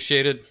 Really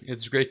appreciate it.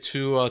 It's great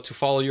to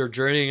follow your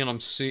journey, and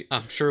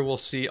I'm sure we'll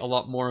see a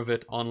lot more of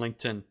it on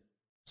LinkedIn.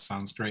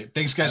 Sounds great.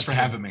 Thanks, guys, for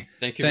having me.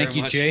 Thank you. Thank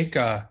you, much. Jake.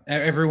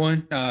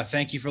 Everyone,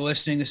 thank you for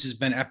listening. This has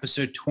been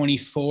episode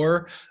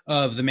 24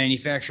 of the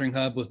Manufacturing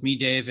Hub with me,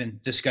 Dave, and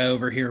this guy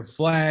over here,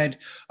 Vlad.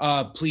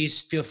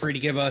 Please feel free to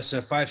give us a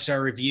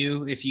 5-star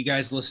review if you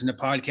guys listen to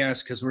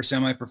podcasts, because we're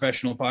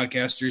semi-professional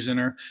podcasters and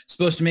are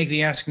supposed to make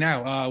the ask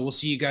now. We'll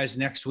see you guys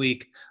next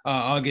week,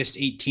 August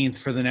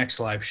 18th, for the next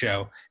live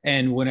show,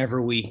 and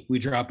whenever we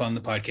drop on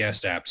the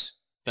podcast apps.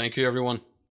 Thank you, everyone.